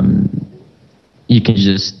 You can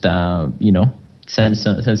just send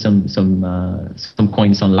some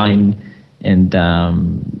coins online, and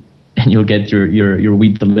you'll get your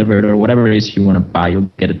weed delivered, or whatever it is you want to buy, you'll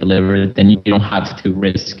get it delivered. Then you don't have to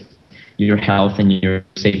risk your health and your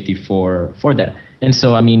safety for that. And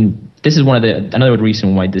so, I mean, this is another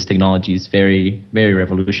reason why this technology is very, very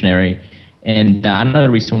revolutionary. And another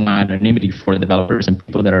reason why anonymity for developers and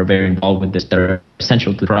people that are very involved with this, that are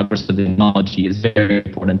essential to the progress of the technology, is very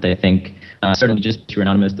important, I think. Certainly just because you're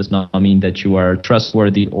anonymous does not mean that you are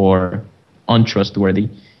trustworthy or untrustworthy.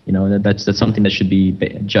 That's something that should be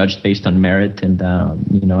judged based on merit. And,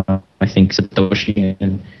 I think Satoshi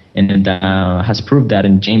and has proved that,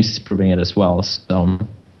 and James is proving it as well. So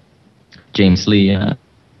James Lee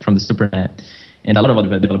from the Supernet, and a lot of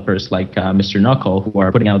other developers like Mr. Knuckle, who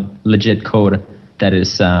are putting out legit code that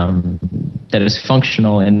is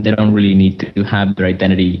functional, and they don't really need to have their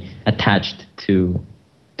identity attached to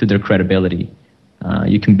their credibility.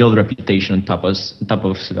 You can build a reputation on top of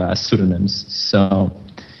pseudonyms. So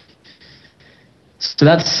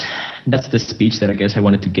that's the speech that I guess I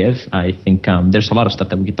wanted to give. I think there's a lot of stuff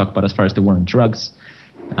that we could talk about as far as the war on drugs.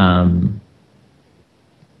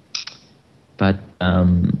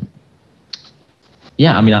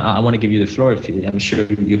 Yeah, I mean, I want to give you the floor. I'm sure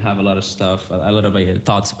you have a lot of stuff, a lot of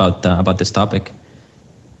thoughts about this topic,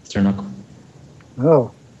 Mr. Knuckle.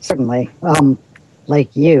 Oh, certainly.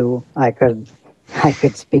 Like you, I could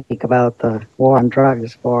speak about the war on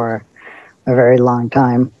drugs for a very long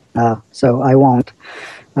time. So I won't.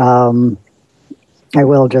 I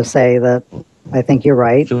will just say that I think you're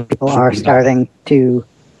right. People are starting to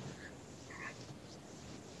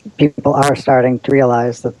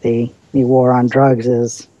realize that the war on drugs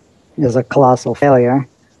is a colossal failure.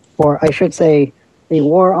 Or I should say, the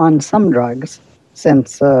war on some drugs,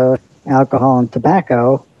 since alcohol and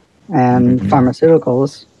tobacco and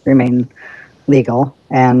pharmaceuticals remain legal,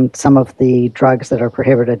 and some of the drugs that are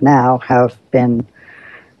prohibited now have been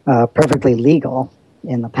perfectly legal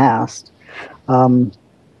in the past. I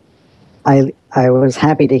was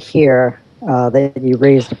happy to hear that you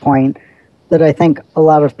raised a point that I think a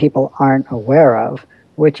lot of people aren't aware of,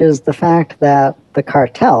 which is the fact that the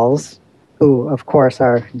cartels, who of course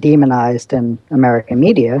are demonized in American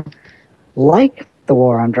media, like the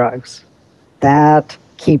war on drugs. That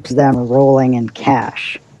keeps them rolling in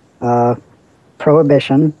cash.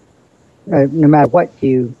 Prohibition, no matter what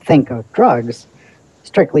you think of drugs,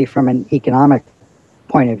 strictly from an economic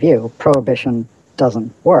point of view, prohibition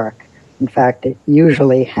doesn't work. In fact, it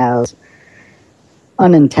usually has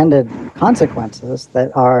unintended consequences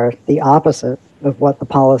that are the opposite of what the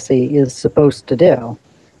policy is supposed to do.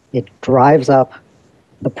 It drives up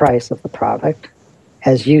the price of the product,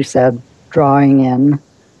 as you said, drawing in,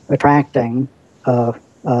 attracting a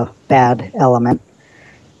bad element.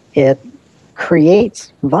 It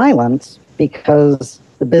creates violence because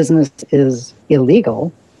the business is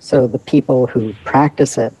illegal, so the people who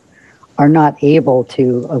practice it are not able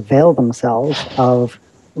to avail themselves of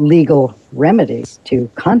legal remedies to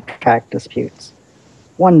contract disputes.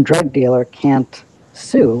 One drug dealer can't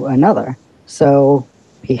sue another, so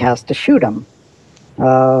he has to shoot him.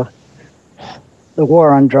 The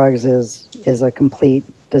war on drugs is a complete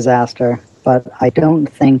disaster, but I don't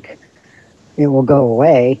think it will go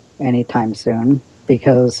away anytime soon,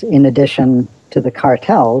 because in addition to the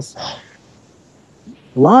cartels,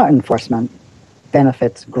 law enforcement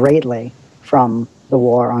benefits greatly from the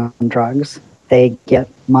war on drugs. They get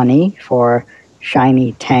money for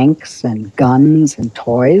shiny tanks and guns and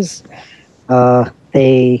toys.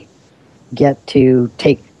 They get to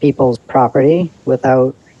take people's property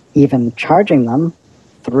without even charging them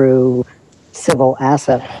through civil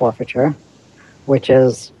asset forfeiture, which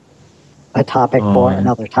is a topic for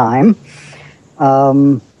another time.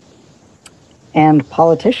 And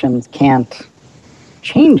politicians can't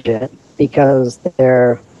change it because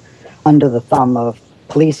they're under the thumb of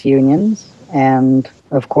police unions and,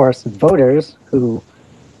 of course, voters who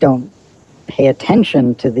don't pay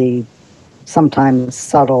attention to the sometimes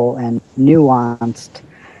subtle and nuanced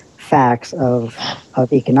facts of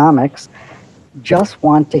economics, just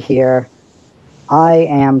want to hear, I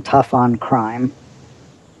am tough on crime.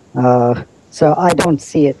 So I don't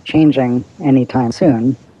see it changing anytime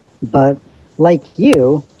soon. But like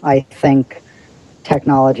you, I think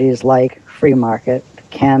technologies like free market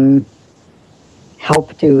can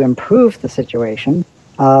help to improve the situation.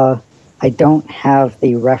 I don't have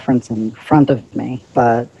the reference in front of me,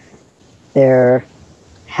 but there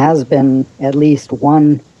has been at least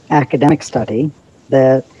one academic study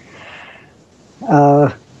that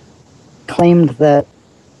claimed that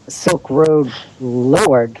SilkRoad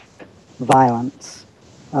lowered violence,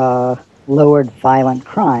 lowered violent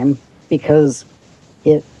crime, because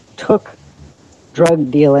it took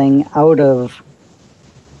drug dealing out of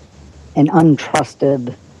an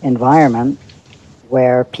untrusted environment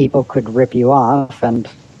where people could rip you off and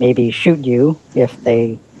maybe shoot you if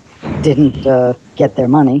they didn't get their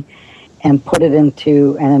money, and put it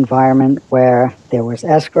into an environment where there was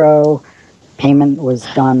escrow, payment was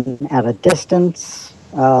done at a distance,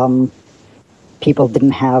 people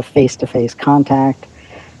didn't have face-to-face contact.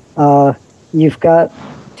 You've got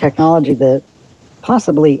technology that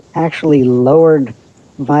possibly actually lowered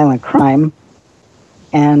violent crime,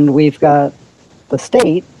 and we've got the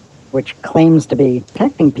state, which claims to be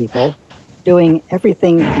protecting people, doing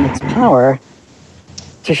everything in its power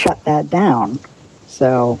to shut that down.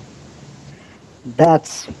 So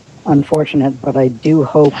that's unfortunate, but I do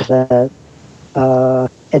hope that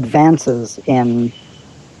advances in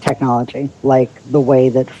technology, like the way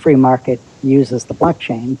that free market uses the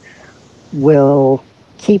blockchain, will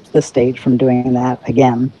keep the state from doing that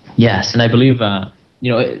again. Yes, and I believe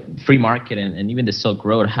free market and even the Silk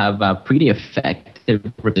Road have pretty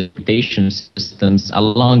effective reputation systems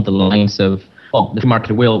along the lines of, well, the free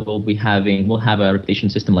market will have a reputation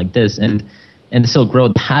system like this, and the Silk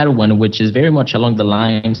Road had one which is very much along the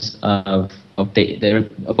lines of what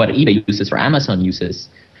eBay uses or Amazon uses,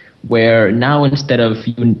 where now instead of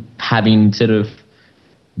you having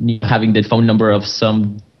having the phone number of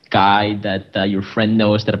some guy that your friend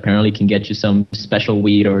knows that apparently can get you some special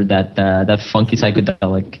weed or that funky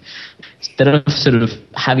psychedelic, instead of sort of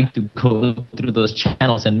having to go through those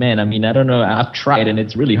channels, and man, I mean, I don't know, I've tried and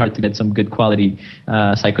it's really hard to get some good quality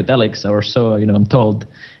psychedelics or so, I'm told,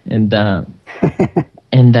 and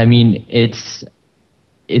and I mean it's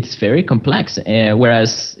very complex,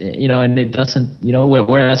 whereas and it doesn't,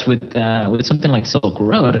 whereas with something like Silk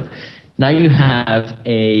Road, now you have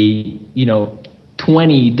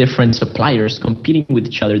 20 different suppliers competing with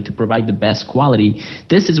each other to provide the best quality.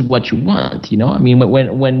 This is what you want, I mean,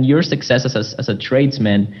 when your success as a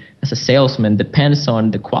tradesman, as a salesman, depends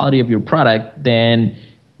on the quality of your product, then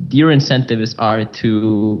your incentives are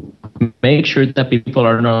to make sure that people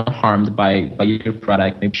are not harmed by your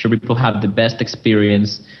product, make sure people have the best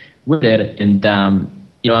experience with it, and I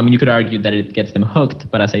mean, you could argue that it gets them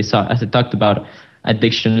hooked, but as I talked about,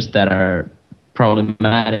 addictions that are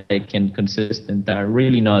problematic and consistent are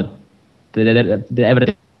really not the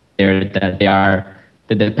evidence there that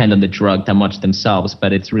they depend on the drug that much themselves,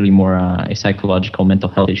 but it's really more a psychological mental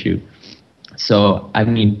health issue. So I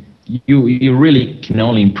mean, you really can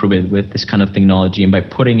only improve it with this kind of technology and by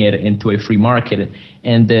putting it into a free market.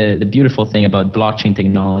 And the beautiful thing about blockchain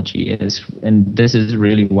technology is, and this is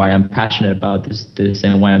really why I'm passionate about this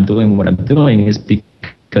and why I'm doing what I'm doing, is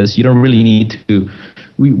because you don't really need to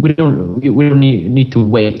we don't need to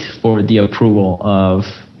wait for the approval of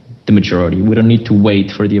the majority. We don't need to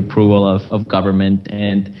wait for the approval of government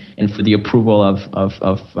and for the approval of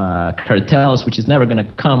cartels, which is never going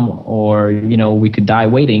to come, or we could die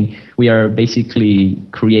waiting. We are basically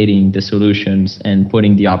creating the solutions and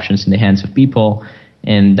putting the options in the hands of people.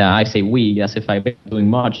 And I say we, as if I've been doing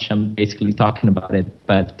much. I'm basically talking about it,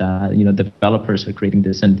 but developers are creating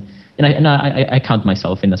this, and I count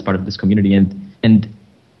myself in as part of this community, and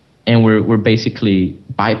we're basically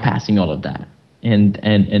bypassing all of that, and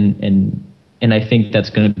I think that's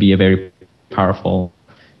going to be a very powerful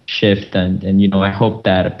shift, and I hope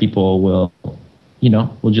that people will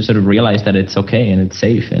just sort of realize that it's okay and it's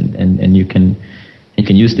safe, and you can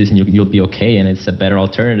use this and you'll be okay, and it's a better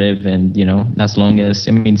alternative. And as long as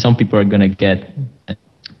some people are going to get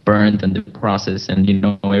burned in the process, and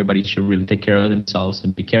everybody should really take care of themselves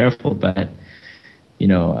and be careful, but the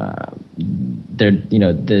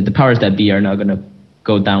powers that be are not going to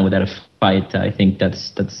go down without a fight. I think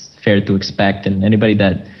that's fair to expect, and anybody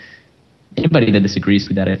that disagrees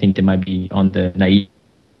with that, I think they might be on the naive.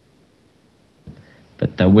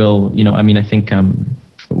 But I think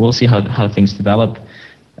we'll see how things develop.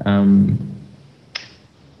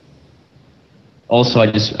 Also,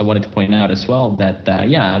 I wanted to point out as well that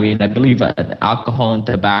I believe alcohol and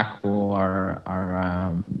tobacco are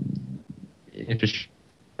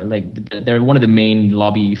they're one of the main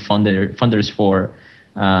lobby funders for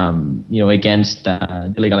against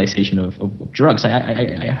the legalization of drugs.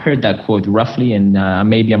 I heard that quote roughly, and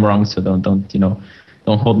maybe I'm wrong, so don't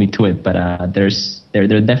hold me to it. But they're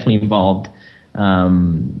definitely involved.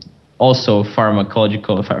 Also,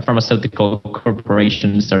 pharmaceutical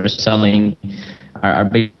corporations are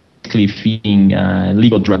basically feeding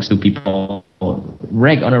legal drugs to people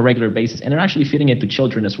on a regular basis, and they're actually feeding it to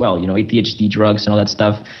children as well. ADHD drugs and all that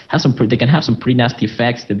stuff they can have some pretty nasty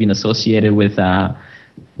effects. They've been associated with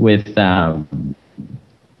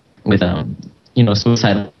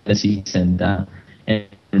suicidal fantasies and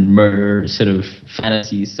murder sort of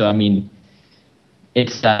fantasies. So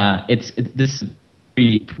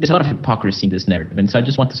there's a lot of hypocrisy in this narrative, and so I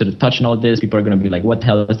just want to sort of touch on all this. People are going to be like, "What the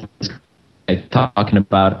hell is this guy talking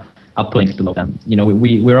about?" I'll put links below them.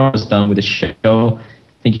 We're almost done with the show.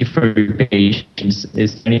 Thank you for your patience.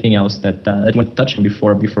 Is there anything else that you want to touch on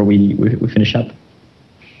before we finish up?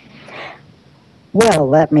 Well,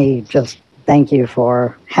 let me just thank you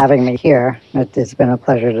for having me here. It's been a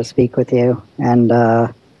pleasure to speak with you and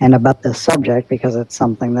about this subject, because it's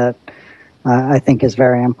something that I think is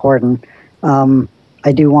very important.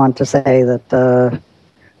 I do want to say that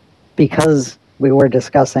because we were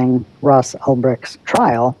discussing Ross Ulbricht's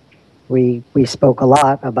trial, we spoke a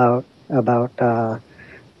lot about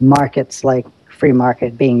markets like free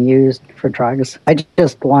market being used for drugs. I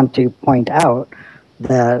just want to point out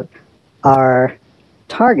that our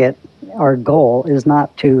goal is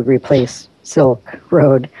not to replace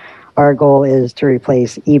SilkRoad. Our goal is to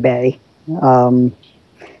replace eBay.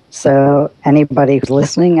 So anybody who's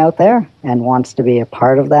listening out there and wants to be a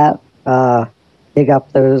part of that, dig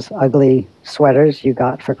up those ugly sweaters you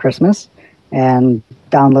got for Christmas and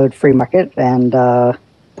download Free Market and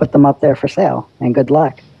put them up there for sale. And good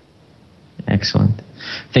luck. Excellent.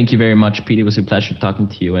 Thank you very much, Pete. It was a pleasure talking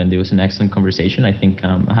to you, and it was an excellent conversation. I think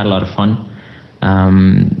I had a lot of fun.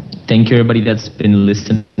 Thank you, everybody that's been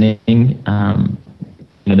listening.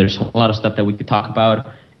 There's a lot of stuff that we could talk about,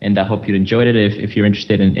 and I hope you enjoyed it. If you're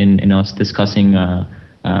interested in us discussing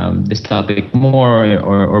this topic more,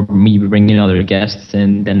 or me bringing other guests,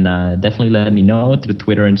 and then definitely let me know through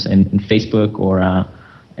Twitter and Facebook, or I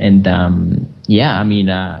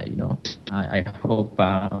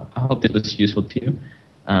hope this was useful to you.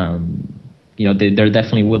 There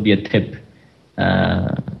definitely will be a tip,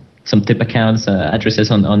 some tip accounts,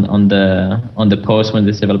 addresses on the post when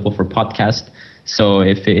this is available for podcast. So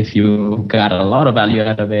if you got a lot of value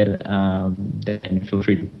out of it, then feel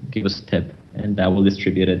free to give us a tip, and we'll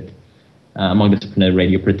distribute it among the SilkRoad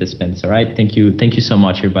radio participants. All right. Thank you so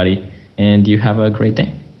much, everybody, and you have a great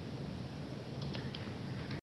day.